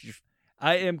going to.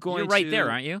 I am going to. You're right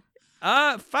there, aren't you?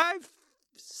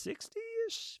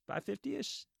 560-ish,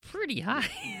 550-ish. Pretty high.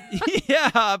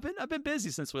 Yeah, I've been busy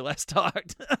since we last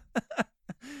talked.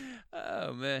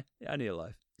 Oh man, I need a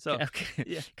life. So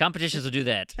competitions will do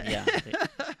that. Yeah.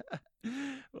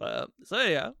 Well,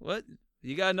 so what?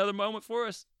 You got another moment for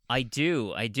us? I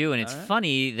do, and it's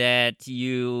funny that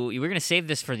you were going to save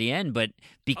this for the end, but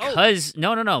because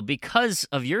because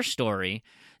of your story,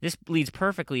 this leads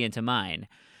perfectly into mine.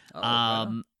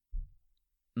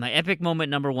 My epic moment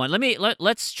number one.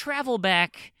 Let's travel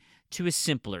back to a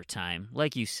simpler time,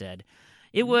 like you said.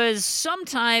 It was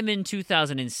sometime in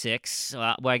 2006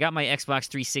 where I got my Xbox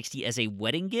 360 as a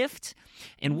wedding gift,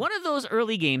 and one of those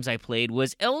early games I played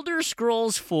was Elder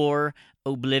Scrolls 4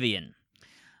 Oblivion.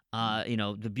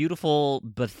 The beautiful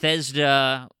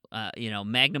Bethesda,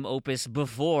 magnum opus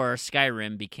before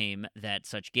Skyrim became that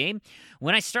such game.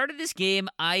 When I started this game,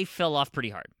 I fell off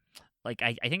pretty hard. Like,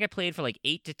 I think I played for like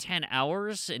 8 to 10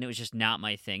 hours, and it was just not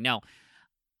my thing. Now,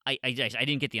 I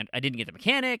didn't get the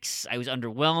mechanics. I was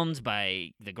underwhelmed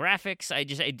by the graphics. I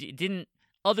didn't.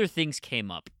 Other things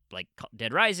came up like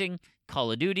Dead Rising,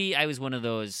 Call of Duty. I was one of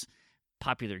those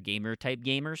popular gamer type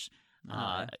gamers.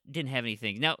 Didn't have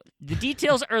anything. Now the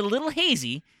details are a little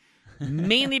hazy,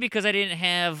 mainly because I didn't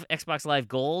have Xbox Live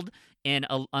Gold and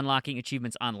unlocking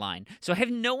achievements online. So I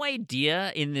have no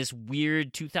idea in this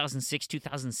weird 2006,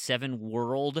 2007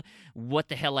 world what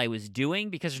the hell I was doing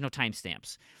because there's no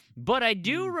timestamps. But I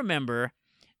do remember,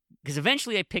 because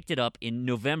eventually I picked it up in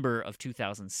November of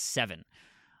 2007,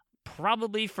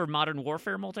 probably for Modern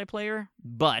Warfare multiplayer.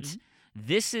 But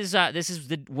this is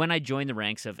when I joined the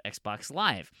ranks of Xbox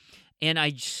Live, and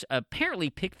I apparently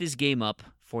picked this game up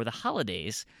for the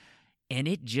holidays, and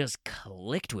it just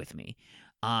clicked with me.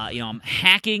 I'm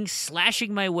hacking,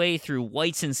 slashing my way through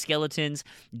wights and skeletons,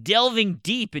 delving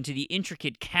deep into the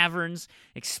intricate caverns,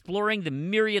 exploring the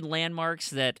myriad landmarks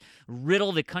that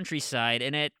riddle the countryside,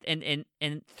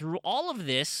 and through all of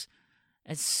this,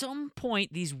 at some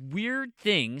point, these weird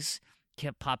things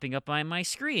kept popping up on my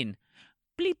screen.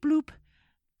 Bleep bloop,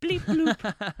 bleep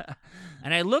bloop.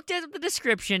 And I looked at the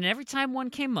description, and every time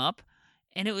one came up,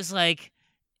 and it was like,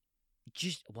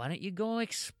 just why don't you go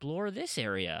explore this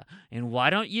area? And why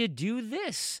don't you do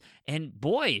this? And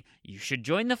boy, you should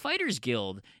join the Fighters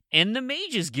Guild, and the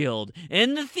Mages Guild,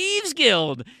 and the Thieves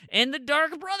Guild, and the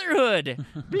Dark Brotherhood.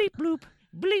 Bleep bloop,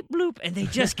 bleep bloop. And they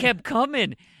just kept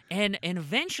coming. And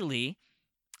eventually,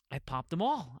 I popped them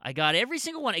all. I got every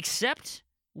single one except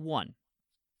one.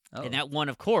 Oh. And that one,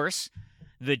 of course,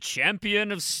 the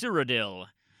Champion of Cyrodiil.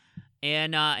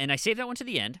 And I saved that one to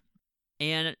the end.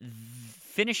 And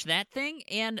finished that thing,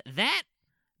 and that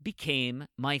became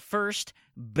my first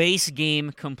base game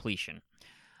completion.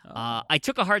 I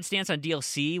took a hard stance on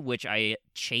DLC, which I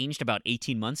changed about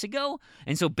 18 months ago,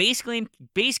 and so base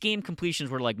game completions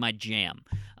were like my jam.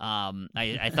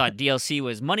 I thought DLC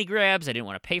was money grabs. I didn't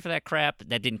want to pay for that crap.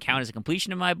 That didn't count as a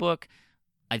completion in my book.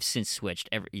 I've since switched.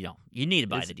 You need to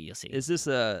buy the DLC. Is this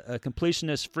a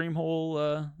completionist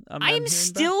Freemhole? I'm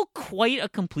still quite a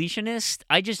completionist.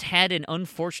 I just had an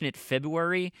unfortunate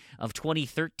February of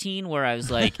 2013 where I was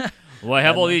like, well, I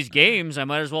have all these games. I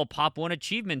might as well pop one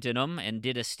achievement in them, and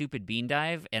did a stupid bean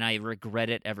dive, and I regret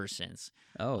it ever since.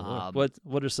 Oh,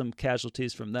 what are some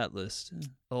casualties from that list?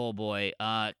 Oh, boy.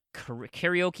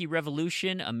 Karaoke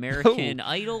Revolution, American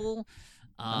Idol.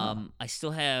 I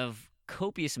still have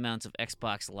copious amounts of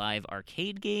Xbox Live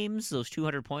arcade games, those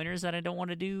 200 pointers that I don't want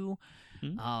to do.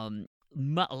 A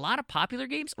lot of popular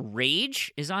games.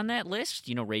 Rage is on that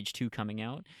list. Rage 2 coming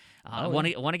out. I want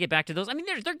to get back to those. I mean,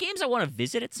 they're games I want to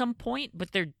visit at some point,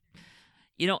 but they're,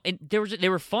 and they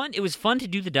were fun. It was fun to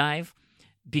do the dive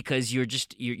because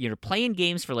you're playing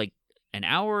games for like an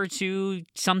hour or two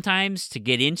sometimes to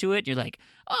get into it. You're like,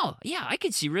 oh, yeah, I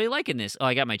could see really liking this. Oh,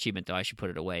 I got my achievement, though. I should put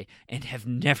it away, and have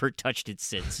never touched it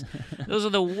since. Those are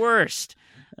the worst.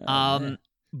 Do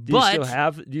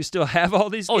you still have all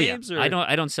these games? Yeah. Or?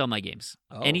 I don't sell my games.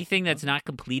 Anything that's not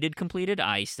completed,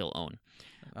 I still own.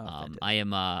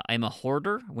 I'm a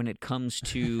hoarder when it comes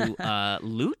to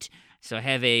loot. So I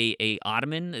have a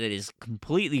ottoman that is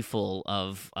completely full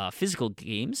of physical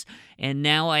games, and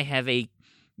now I have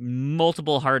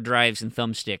multiple hard drives and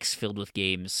thumbsticks filled with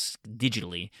games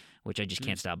digitally, which I just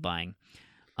can't stop buying.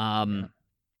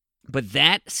 But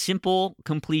that simple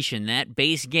completion, that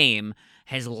base game,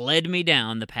 has led me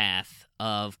down the path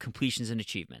of completions and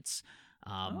achievements.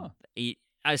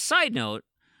 A side note,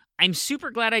 I'm super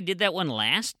glad I did that one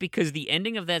last because the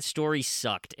ending of that story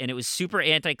sucked, and it was super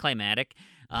anticlimactic.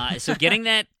 So getting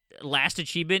that last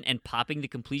achievement and popping the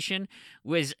completion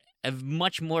was a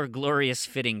much more glorious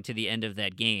fitting to the end of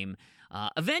that game.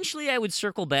 Eventually, I would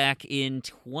circle back in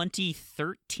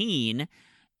 2013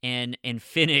 and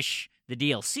finish the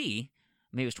DLC.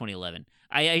 Maybe it was 2011.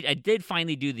 I did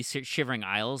finally do the Shivering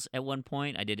Isles at one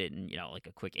point. I did it in like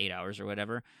a quick 8 hours or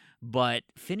whatever. But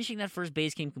finishing that first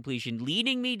base game completion,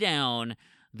 leading me down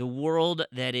the world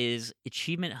that is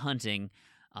achievement hunting.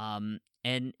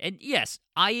 And yes,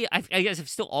 I guess I've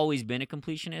still always been a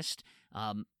completionist.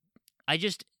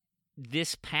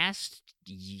 This past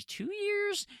 2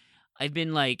 years, I've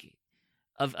been like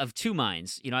of two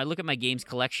minds. I look at my games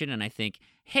collection and I think,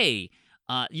 hey,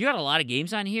 You got a lot of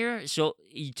games on here, so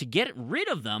to get rid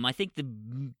of them, I think the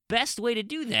best way to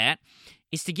do that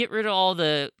is to get rid of all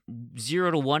the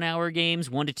 0 to 1 hour games,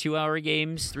 1 to 2 hour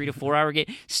games, 3 to 4 hour games.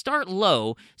 Start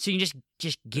low so you can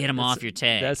just get them off your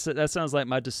tag. That sounds like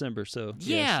my December, so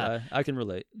yeah. Yes, I can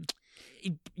relate.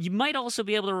 You might also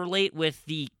be able to relate with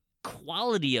the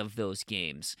quality of those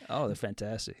games. Oh, they're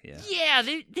fantastic, yeah. Yeah,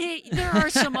 there are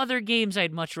some other games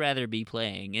I'd much rather be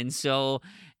playing. And so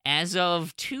as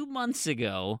of 2 months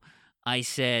ago, I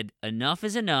said, enough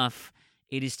is enough.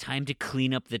 It is time to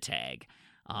clean up the tag.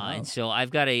 And so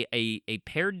I've got a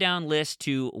pared down list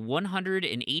to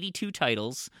 182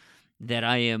 titles that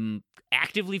I am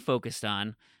actively focused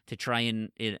on to try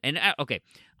okay,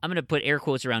 I'm going to put air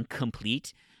quotes around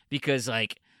complete because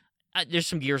there's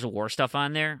some Gears of War stuff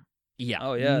on there. Yeah.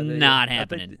 Oh yeah. Not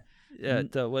happening.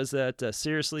 Was that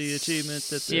Seriously achievement?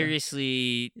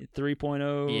 Seriously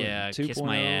 3.0. Yeah. 2.0, kiss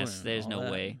my ass. There's no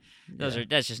way.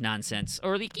 That's just nonsense.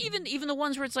 Or even the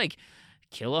ones where it's like,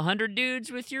 kill 100 dudes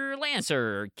with your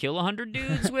Lancer, or kill 100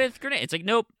 dudes with grenades. It's like,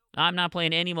 nope, I'm not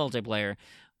playing any multiplayer.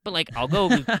 But I'll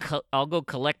go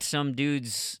collect some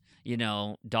dudes,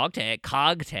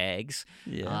 cog tags.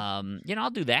 Yeah. I'll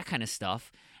do that kind of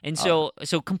stuff. And so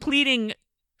completing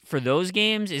for those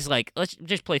games is let's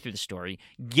just play through the story,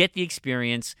 get the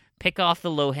experience, pick off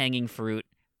the low-hanging fruit,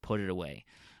 put it away.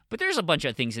 But there's a bunch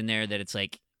of things in there that it's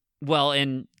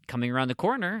and coming around the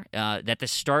corner, at the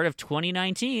start of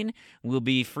 2019 will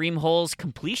be Freemhole's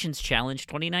Completions Challenge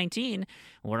 2019,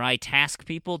 where I task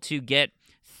people to get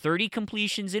 30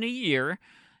 completions in a year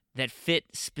that fit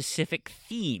specific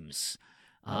themes.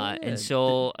 And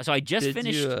so I just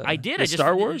finished. I did.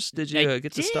 Star Wars? Did you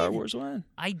get the Star Wars one?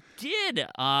 I did.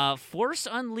 Force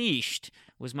Unleashed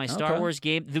was my Star Wars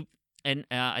game.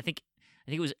 I think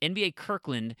it was NBA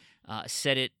Kirkland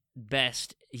said it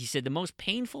best. He said the most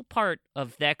painful part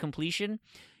of that completion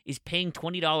is paying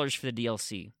 $20 for the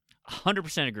DLC.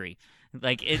 100% agree. You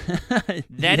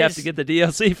have to get the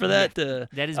DLC for that.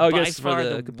 That is by far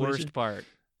the worst part.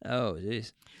 Oh,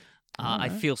 jeez. I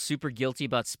feel super guilty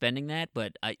about spending that,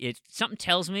 but something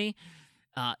tells me,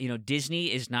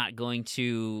 Disney is not going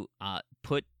to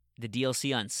put the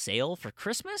DLC on sale for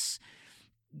Christmas.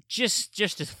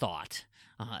 Just a thought.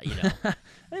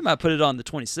 They might put it on the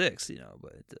 26th,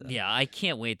 but yeah, I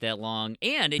can't wait that long.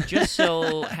 And it just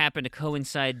so happened to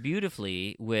coincide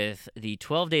beautifully with the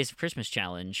 12 Days of Christmas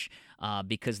Challenge,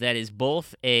 because that is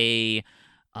both a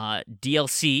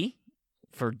DLC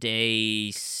for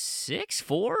day 6,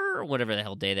 4, whatever the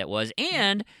hell day that was,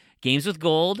 and Games with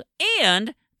Gold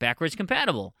and backwards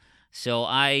compatible. So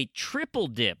I triple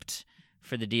dipped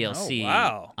for the DLC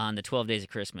on the 12 Days of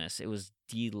Christmas. It was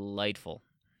delightful.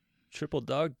 Triple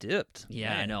dog dipped. Yeah,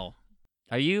 Man. I know.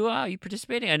 Are you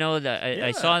participating? I know that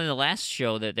I saw in the last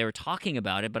show that they were talking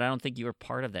about it, but I don't think you were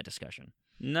part of that discussion.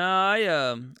 No,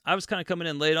 I was kind of coming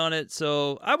in late on it,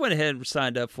 so I went ahead and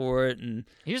signed up for it. And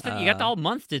you got the whole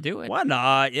month to do it. Why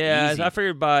not? Yeah, Easy. I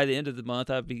figured by the end of the month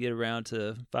I'd get around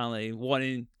to finally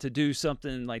wanting to do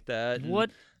something like that. And, what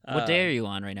day are you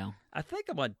on right now? I think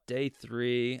I'm on day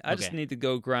 3. I just need to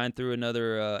go grind through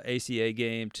another ACA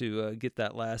game to get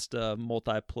that last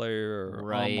multiplayer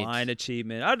or online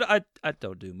achievement. I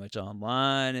don't do much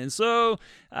online, and so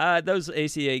those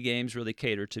ACA games really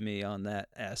cater to me on that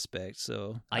aspect.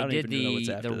 So I don't even know what's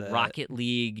after the that. Rocket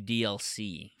League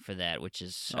DLC for that, which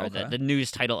is the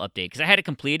newest title update, because I had it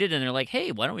completed, and they're like,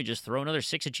 "Hey, why don't we just throw another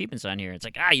 6 achievements on here?" It's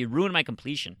like, you ruined my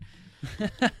completion.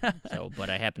 But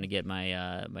I happen to get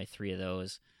my 3 of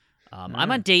those.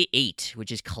 I'm on day 8,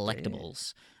 which is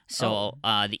collectibles. So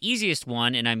the easiest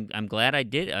one, and I'm glad I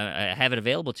did. I have it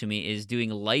available to me. Is doing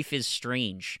Life is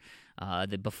Strange,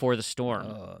 the Before the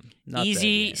Storm.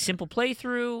 Easy, simple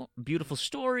playthrough, beautiful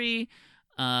story.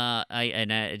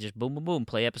 I just boom, boom, boom,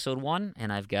 play episode 1,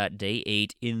 and I've got day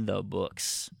 8 in the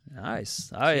books.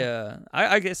 Nice.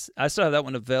 I guess I still have that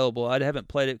one available. I haven't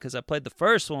played it because I played the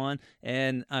first one,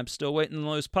 and I'm still waiting on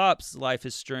those pops. Life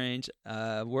is Strange.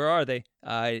 Where are they?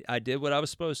 I did what I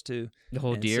was supposed to.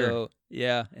 Oh dear. So,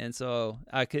 and so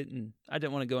I didn't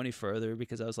want to go any further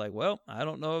because I was like, well, I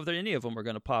don't know if any of them are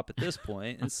going to pop at this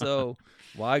point, and so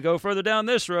why go further down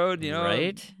this road,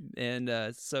 Right. And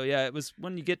it was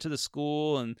when you get to the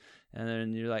school and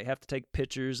then you have to take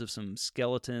pictures of some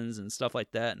skeletons and stuff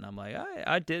like that, and I'm like,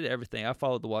 I did everything. I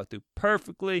followed the walkthrough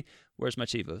perfectly. Where's my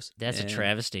Chivos? That's a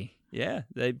travesty. Yeah,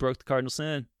 they broke the cardinal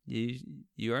sin.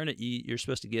 You earn it. You're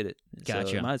supposed to get it.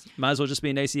 Gotcha. So might as well just be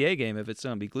an ACA game if it's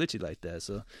going to be glitchy like that.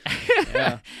 So,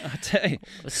 yeah, I'll tell you.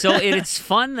 So it's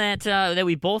fun that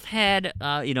we both had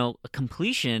a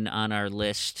completion on our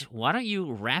list. Why don't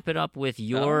you wrap it up with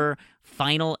your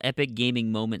final epic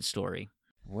gaming moment story?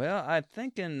 Well, I'm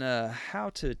thinking how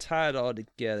to tie it all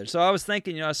together. So I was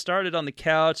thinking, I started on the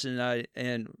couch,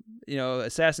 and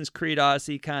Assassin's Creed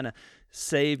Odyssey kind of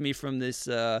saved me from this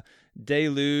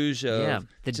deluge of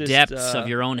the just, depths of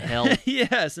your own hell.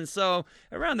 Yes, and so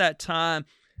around that time,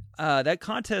 that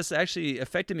contest actually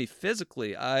affected me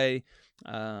physically. My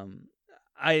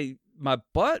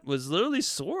butt was literally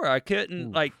sore. I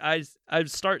couldn't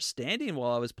I'd start standing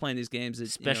while I was playing these games.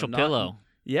 Special pillow.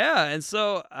 Yeah, and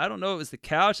so I don't know, it was the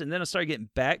couch, and then I started getting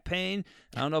back pain.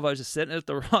 I don't know if I was just sitting at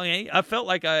the wrong angle. I felt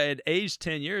like I had aged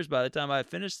 10 years by the time I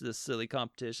finished this silly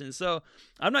competition. So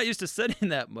I'm not used to sitting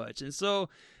that much. And so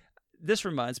this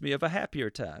reminds me of a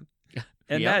happier time.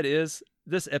 And that is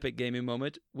this epic gaming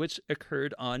moment, which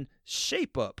occurred on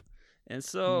Shape Up. And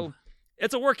so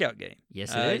it's a workout game.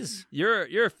 Yes, it is.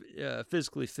 You're a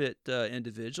physically fit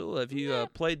individual. Have you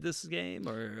played this game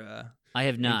or... I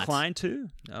have not. Inclined to?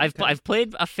 Okay. I've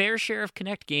played a fair share of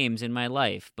Kinect games in my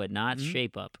life, but not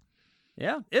Shape Up.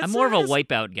 Yeah, I'm more of a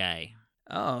Wipeout guy.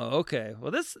 Oh, okay.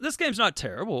 Well, this game's not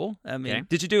terrible. I mean,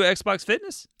 did you do Xbox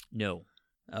Fitness? No.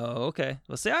 Oh, okay.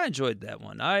 Well, see, I enjoyed that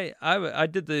one. I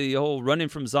did the whole running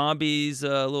from zombies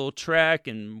little track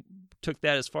and took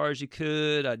that as far as you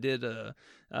could. I did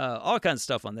all kinds of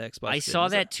stuff on the Xbox I Fitness. saw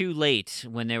that too late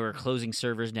when they were closing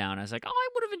servers down. I was like, I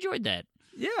would have enjoyed that.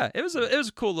 Yeah, it was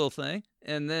a cool little thing.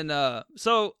 And then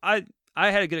so I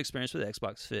had a good experience with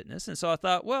Xbox Fitness, and so I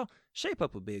thought, well, Shape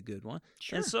Up would be a good one.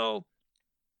 Sure. And so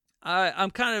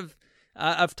I'm kind of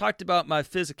I've talked about my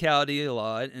physicality a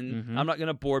lot, and I'm not going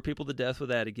to bore people to death with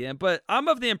that again. But I'm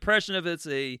of the impression if it's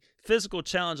a physical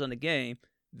challenge on the game,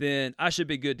 then I should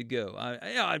be good to go.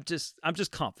 I'm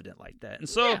just confident like that. And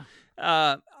so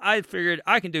I figured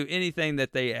I can do anything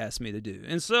that they ask me to do.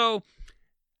 And so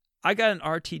I got an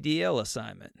RTDL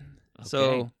assignment.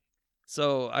 Okay.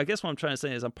 So I guess what I'm trying to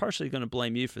say is I'm partially going to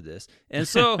blame you for this. And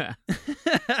so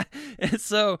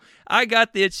I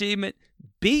got the achievement,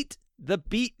 beat the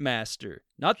Beat Master.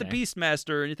 Not the Beast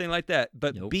Master or anything like that,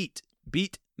 but Beat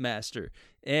Master.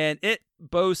 And it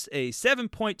boasts a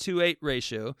 7.28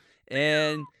 ratio.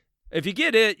 And if you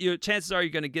get it, chances are you're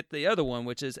going to get the other one,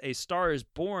 which is a Star is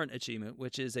Born achievement,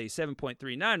 which is a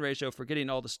 7.39 ratio for getting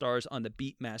all the stars on the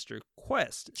Beatmaster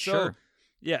quest. Sure.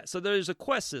 So there's a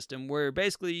quest system where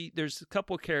basically there's a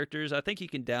couple of characters. I think you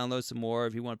can download some more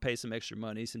if you want to pay some extra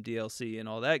money, some DLC and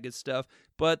all that good stuff.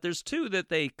 But there's two that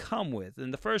they come with.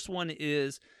 And the first one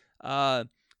is the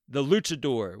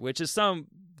Luchador, which is some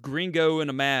gringo in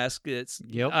a mask.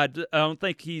 I don't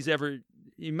think he's ever...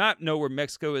 You might know where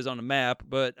Mexico is on a map,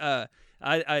 but I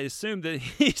assume that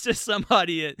he's just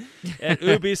somebody at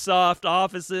Ubisoft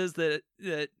offices that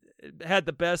had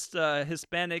the best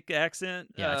Hispanic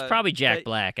accent. Yeah, it's probably Jack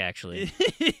Black, actually.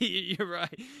 You're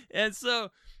right. And so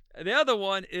the other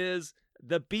one is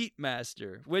the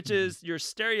Beatmaster, which is your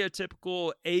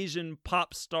stereotypical Asian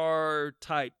pop star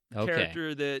type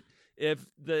character that if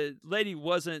the lady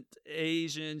wasn't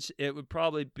Asian, it would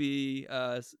probably be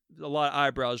a lot of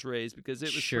eyebrows raised because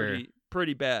it was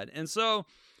pretty bad. And so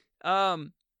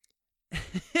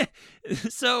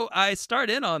so I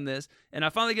start in on this, and I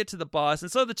finally get to the boss.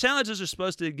 And so the challenges are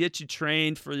supposed to get you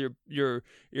trained for your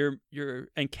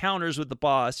encounters with the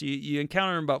boss. You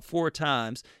encounter him about 4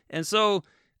 times, and so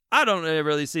I don't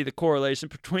really see the correlation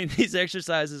between these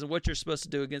exercises and what you're supposed to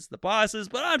do against the bosses,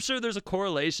 but I'm sure there's a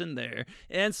correlation there.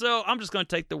 And so I'm just going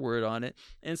to take the word on it.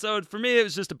 And so for me, it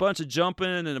was just a bunch of jumping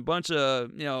and a bunch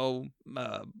of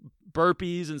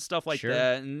burpees and stuff like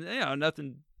that, and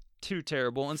nothing too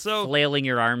terrible. And so flailing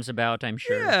your arms about, I'm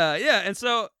sure. Yeah. And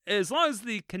so as long as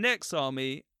the Kinect saw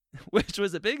me, which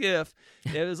was a big if,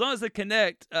 as long as the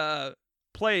Kinect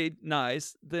played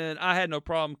nice, then I had no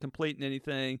problem completing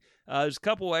anything. There's a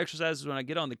couple of exercises when I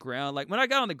get on the ground. Like when I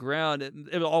got on the ground,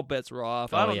 it all bets were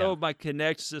off. I don't know if my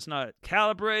Kinect's just not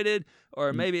calibrated,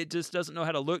 or maybe it just doesn't know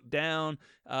how to look down.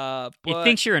 But it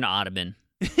thinks you're an ottoman.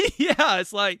 Yeah,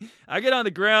 it's like I get on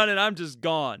the ground and I'm just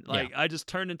gone. Like I just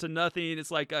turn into nothing.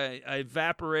 It's like I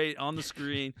evaporate on the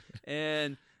screen.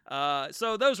 And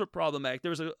so those were problematic.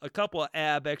 There was a couple of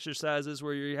ab exercises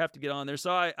where you have to get on there.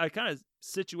 So I kind of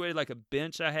situated like a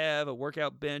bench. I have a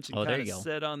workout bench and kind of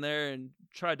sit on there and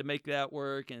tried to make that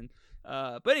work. And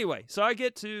but anyway, so I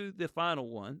get to the final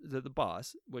one, the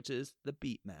boss, which is the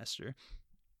Beatmaster.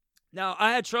 Now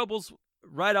I had troubles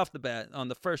right off the bat on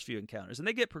the first few encounters, and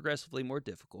they get progressively more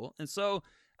difficult. And so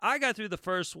I got through the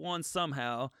first one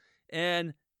somehow,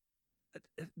 and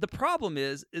the problem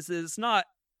is it's not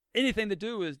anything to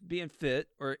do with being fit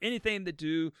or anything to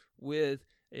do with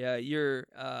your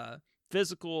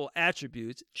physical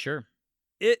attributes. Sure.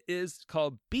 It is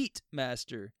called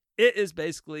Beatmaster, it is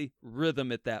basically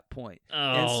rhythm at that point.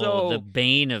 And Oh, so, the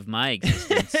bane of my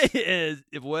existence. it is,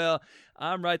 well,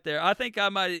 I'm right there. I think I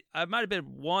might have been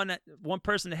one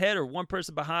person ahead or one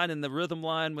person behind in the rhythm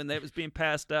line when that was being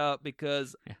passed out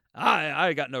because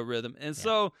I got no rhythm. And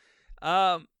so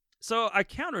I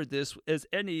countered this as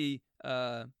any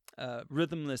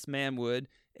rhythmless man would.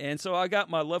 And so I got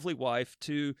my lovely wife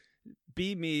to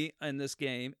be me in this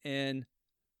game and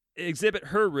exhibit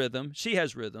her rhythm. She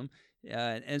has rhythm.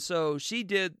 And so she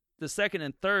did the second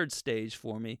and third stage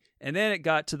for me, and then it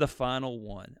got to the final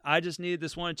one. I just needed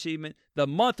this one achievement. The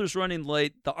month was running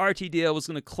late. The RTDL was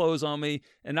going to close on me,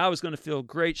 and I was going to feel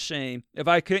great shame if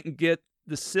I couldn't get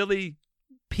the silly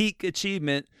peak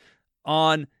achievement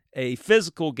on a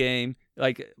physical game. I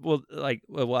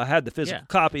had the physical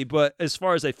copy, but as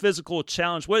far as a physical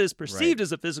challenge, what is perceived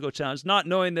as a physical challenge, not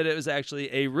knowing that it was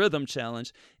actually a rhythm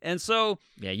challenge. And so,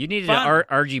 you needed an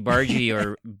Argy Bargy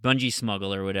or Bungee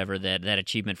Smuggle or whatever that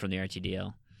achievement from the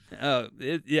RTDL.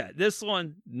 This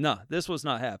one, this was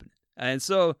not happening. And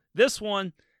so this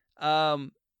one,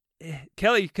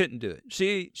 Kelly couldn't do it.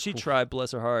 She tried,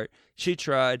 bless her heart. She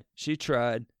tried.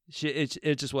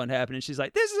 It just wasn't happening. She's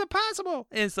like, this is impossible.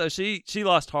 And so she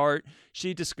lost heart.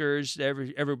 She discouraged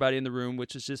everybody in the room,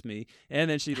 which is just me. And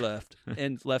then she left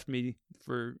and left me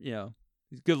for,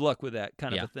 good luck with that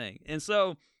kind of a thing. And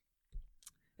so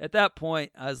at that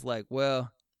point, I was like,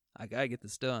 well, I got to get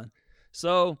this done.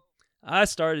 So I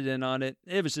started in on it.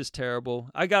 It was just terrible.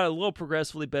 I got a little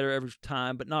progressively better every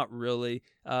time, but not really.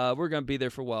 We're going to be there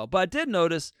for a while. But I did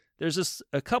notice there's just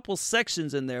a couple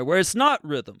sections in there where it's not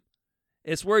rhythm.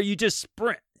 It's where you just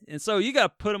sprint. And so you got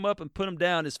to put them up and put them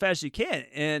down as fast as you can.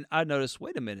 And I noticed,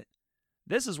 wait a minute,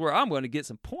 this is where I'm going to get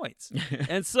some points.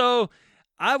 And so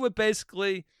I would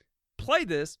basically play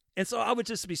this. And so I would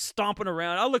just be stomping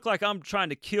around. I look like I'm trying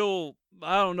to kill,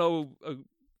 I don't know, a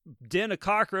den of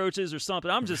cockroaches or something.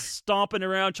 I'm just stomping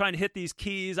around trying to hit these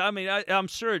keys. I mean, I'm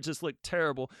sure it just looked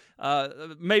terrible.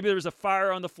 Maybe there was a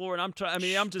fire on the floor, and I'm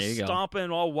just stomping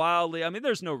all wildly. I mean,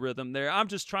 there's no rhythm there. I'm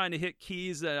just trying to hit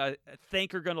keys that I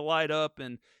think are going to light up,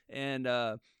 and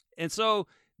so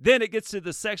then it gets to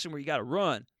the section where you got to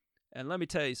run. And let me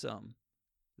tell you something.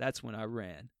 That's when I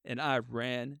ran, and I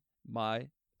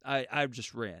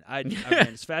just ran. I ran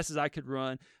as fast as I could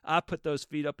run. I put those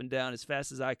feet up and down as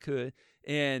fast as I could,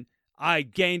 and I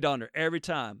gained on her every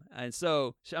time. And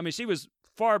so, I mean, she was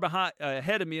far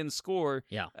ahead of me in the score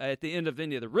at the end of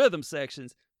any of the rhythm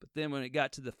sections. But then when it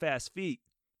got to the fast feet,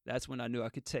 that's when I knew I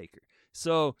could take her.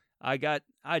 So I'd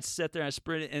sit there and I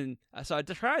sprinted, and so I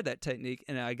tried that technique,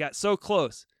 and I got so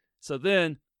close. So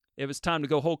then it was time to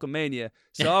go Hulkamania.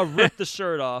 So I ripped the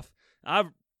shirt off. I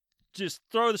just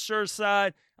throw the shirt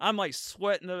aside. I'm like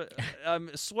sweating. I'm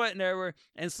sweating everywhere.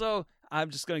 And so I'm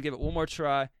just going to give it one more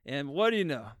try. And what do you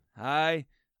know? I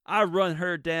run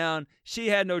her down. She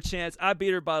had no chance. I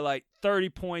beat her by like 30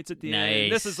 points at the end.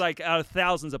 And this is like out of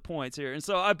thousands of points here. And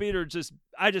so I beat her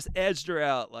I just edged her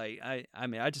out. Like, I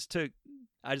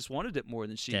just wanted it more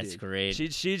than she did. That's great.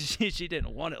 She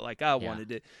didn't want it like I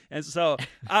wanted it. And so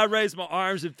I raised my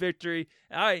arms in victory.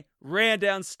 I ran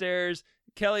downstairs.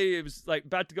 Kelly was like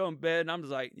about to go in bed, and I'm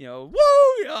just like, woo!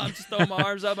 I'm just throwing my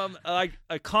arms up. I'm like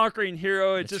a conquering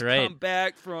hero. It just come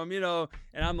back from, and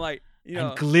I'm like,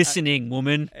 I'm glistening,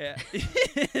 woman. Yeah,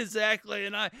 exactly.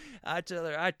 And I tell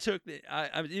her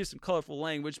I used some colorful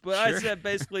language, but I said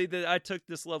basically that I took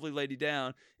this lovely lady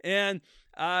down, and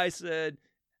I said,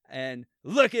 and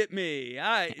look at me,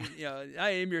 I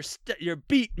am your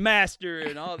beat master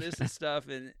and all this and stuff,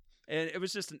 and it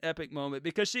was just an epic moment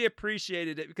because she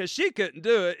appreciated it because she couldn't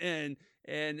do it, and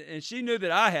she knew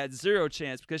that I had zero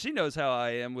chance because she knows how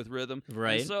I am with rhythm.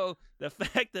 Right. And so the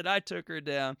fact that I took her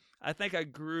down, I think I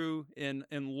grew in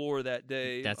lore that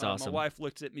day. That's awesome. My wife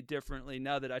looks at me differently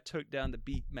now that I took down the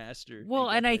beat master. Well,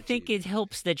 and I think it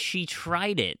helps that she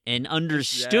tried it and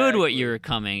understood what you were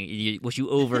what you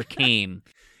overcame.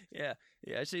 Yeah.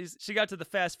 She got to the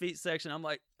fast feet section. I'm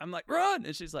like, run,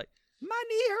 and she's like, my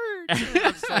knee hurts. And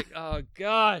I'm just like, oh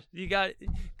God,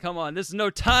 come on, this is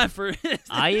no time for it.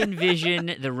 I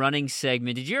envision the running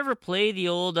segment. Did you ever play the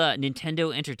old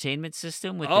Nintendo Entertainment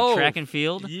System with the track and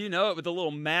field? You know it, with the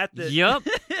little mat that... Yep.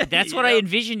 That's what I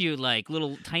envisioned you like,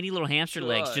 tiny little hamster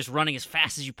legs, just running as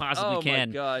fast as you possibly can.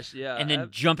 Oh my gosh, yeah. And then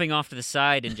jumping off to the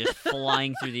side and just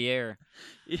flying through the air.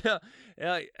 Yeah,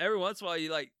 like, every once in a while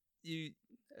you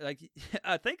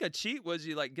I think a cheat was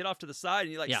you like get off to the side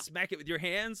and you smack it with your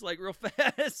hands like real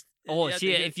fast. Oh,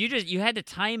 see, if you had to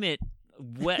time it,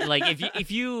 like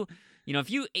if you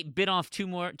bit off too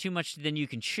much than you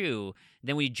can chew,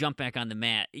 then when you jump back on the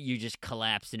mat, you just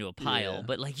collapse into a pile. Yeah.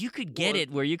 But like you could get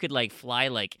it where you could like fly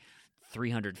like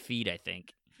 300 feet, I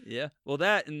think. Yeah. Well,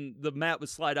 that and the mat would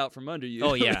slide out from under you.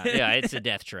 Oh yeah, yeah, it's a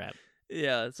death trap.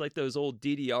 Yeah, it's like those old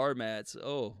DDR mats.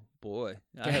 Oh boy,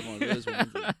 I had one of those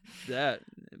ones. That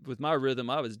with my rhythm,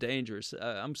 I was dangerous.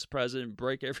 I'm surprised I didn't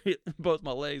break both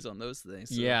my legs on those things.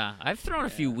 So. Yeah, I've thrown a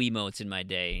few Wiimotes in my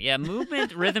day. Yeah,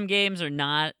 movement rhythm games are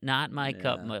not my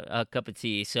cup of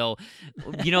tea. So,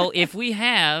 if we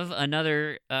have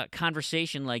another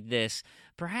conversation like this,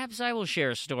 perhaps I will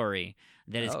share a story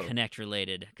that is Connect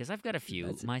related because I've got a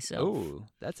few myself. Oh,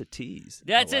 that's a tease.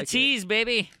 That's a tease,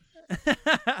 baby.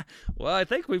 Well, I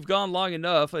think we've gone long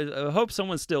enough. I hope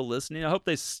someone's still listening. I hope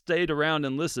they stayed around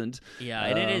and listened. Yeah,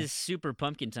 and it is super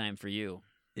pumpkin time for you.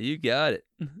 You got it.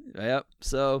 Yep.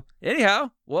 So,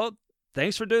 anyhow, well,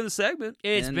 thanks for doing the segment.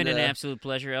 It's been an absolute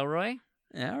pleasure, Elroy.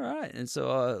 All right. And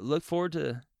so look forward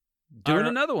to doing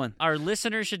another one. Our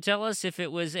listeners should tell us if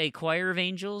it was a choir of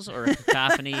angels or a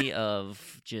cacophony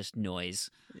of just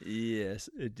noise. Yes,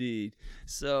 indeed.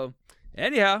 So,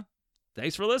 anyhow,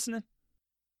 thanks for listening.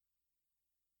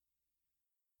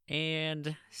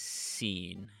 And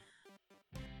scene.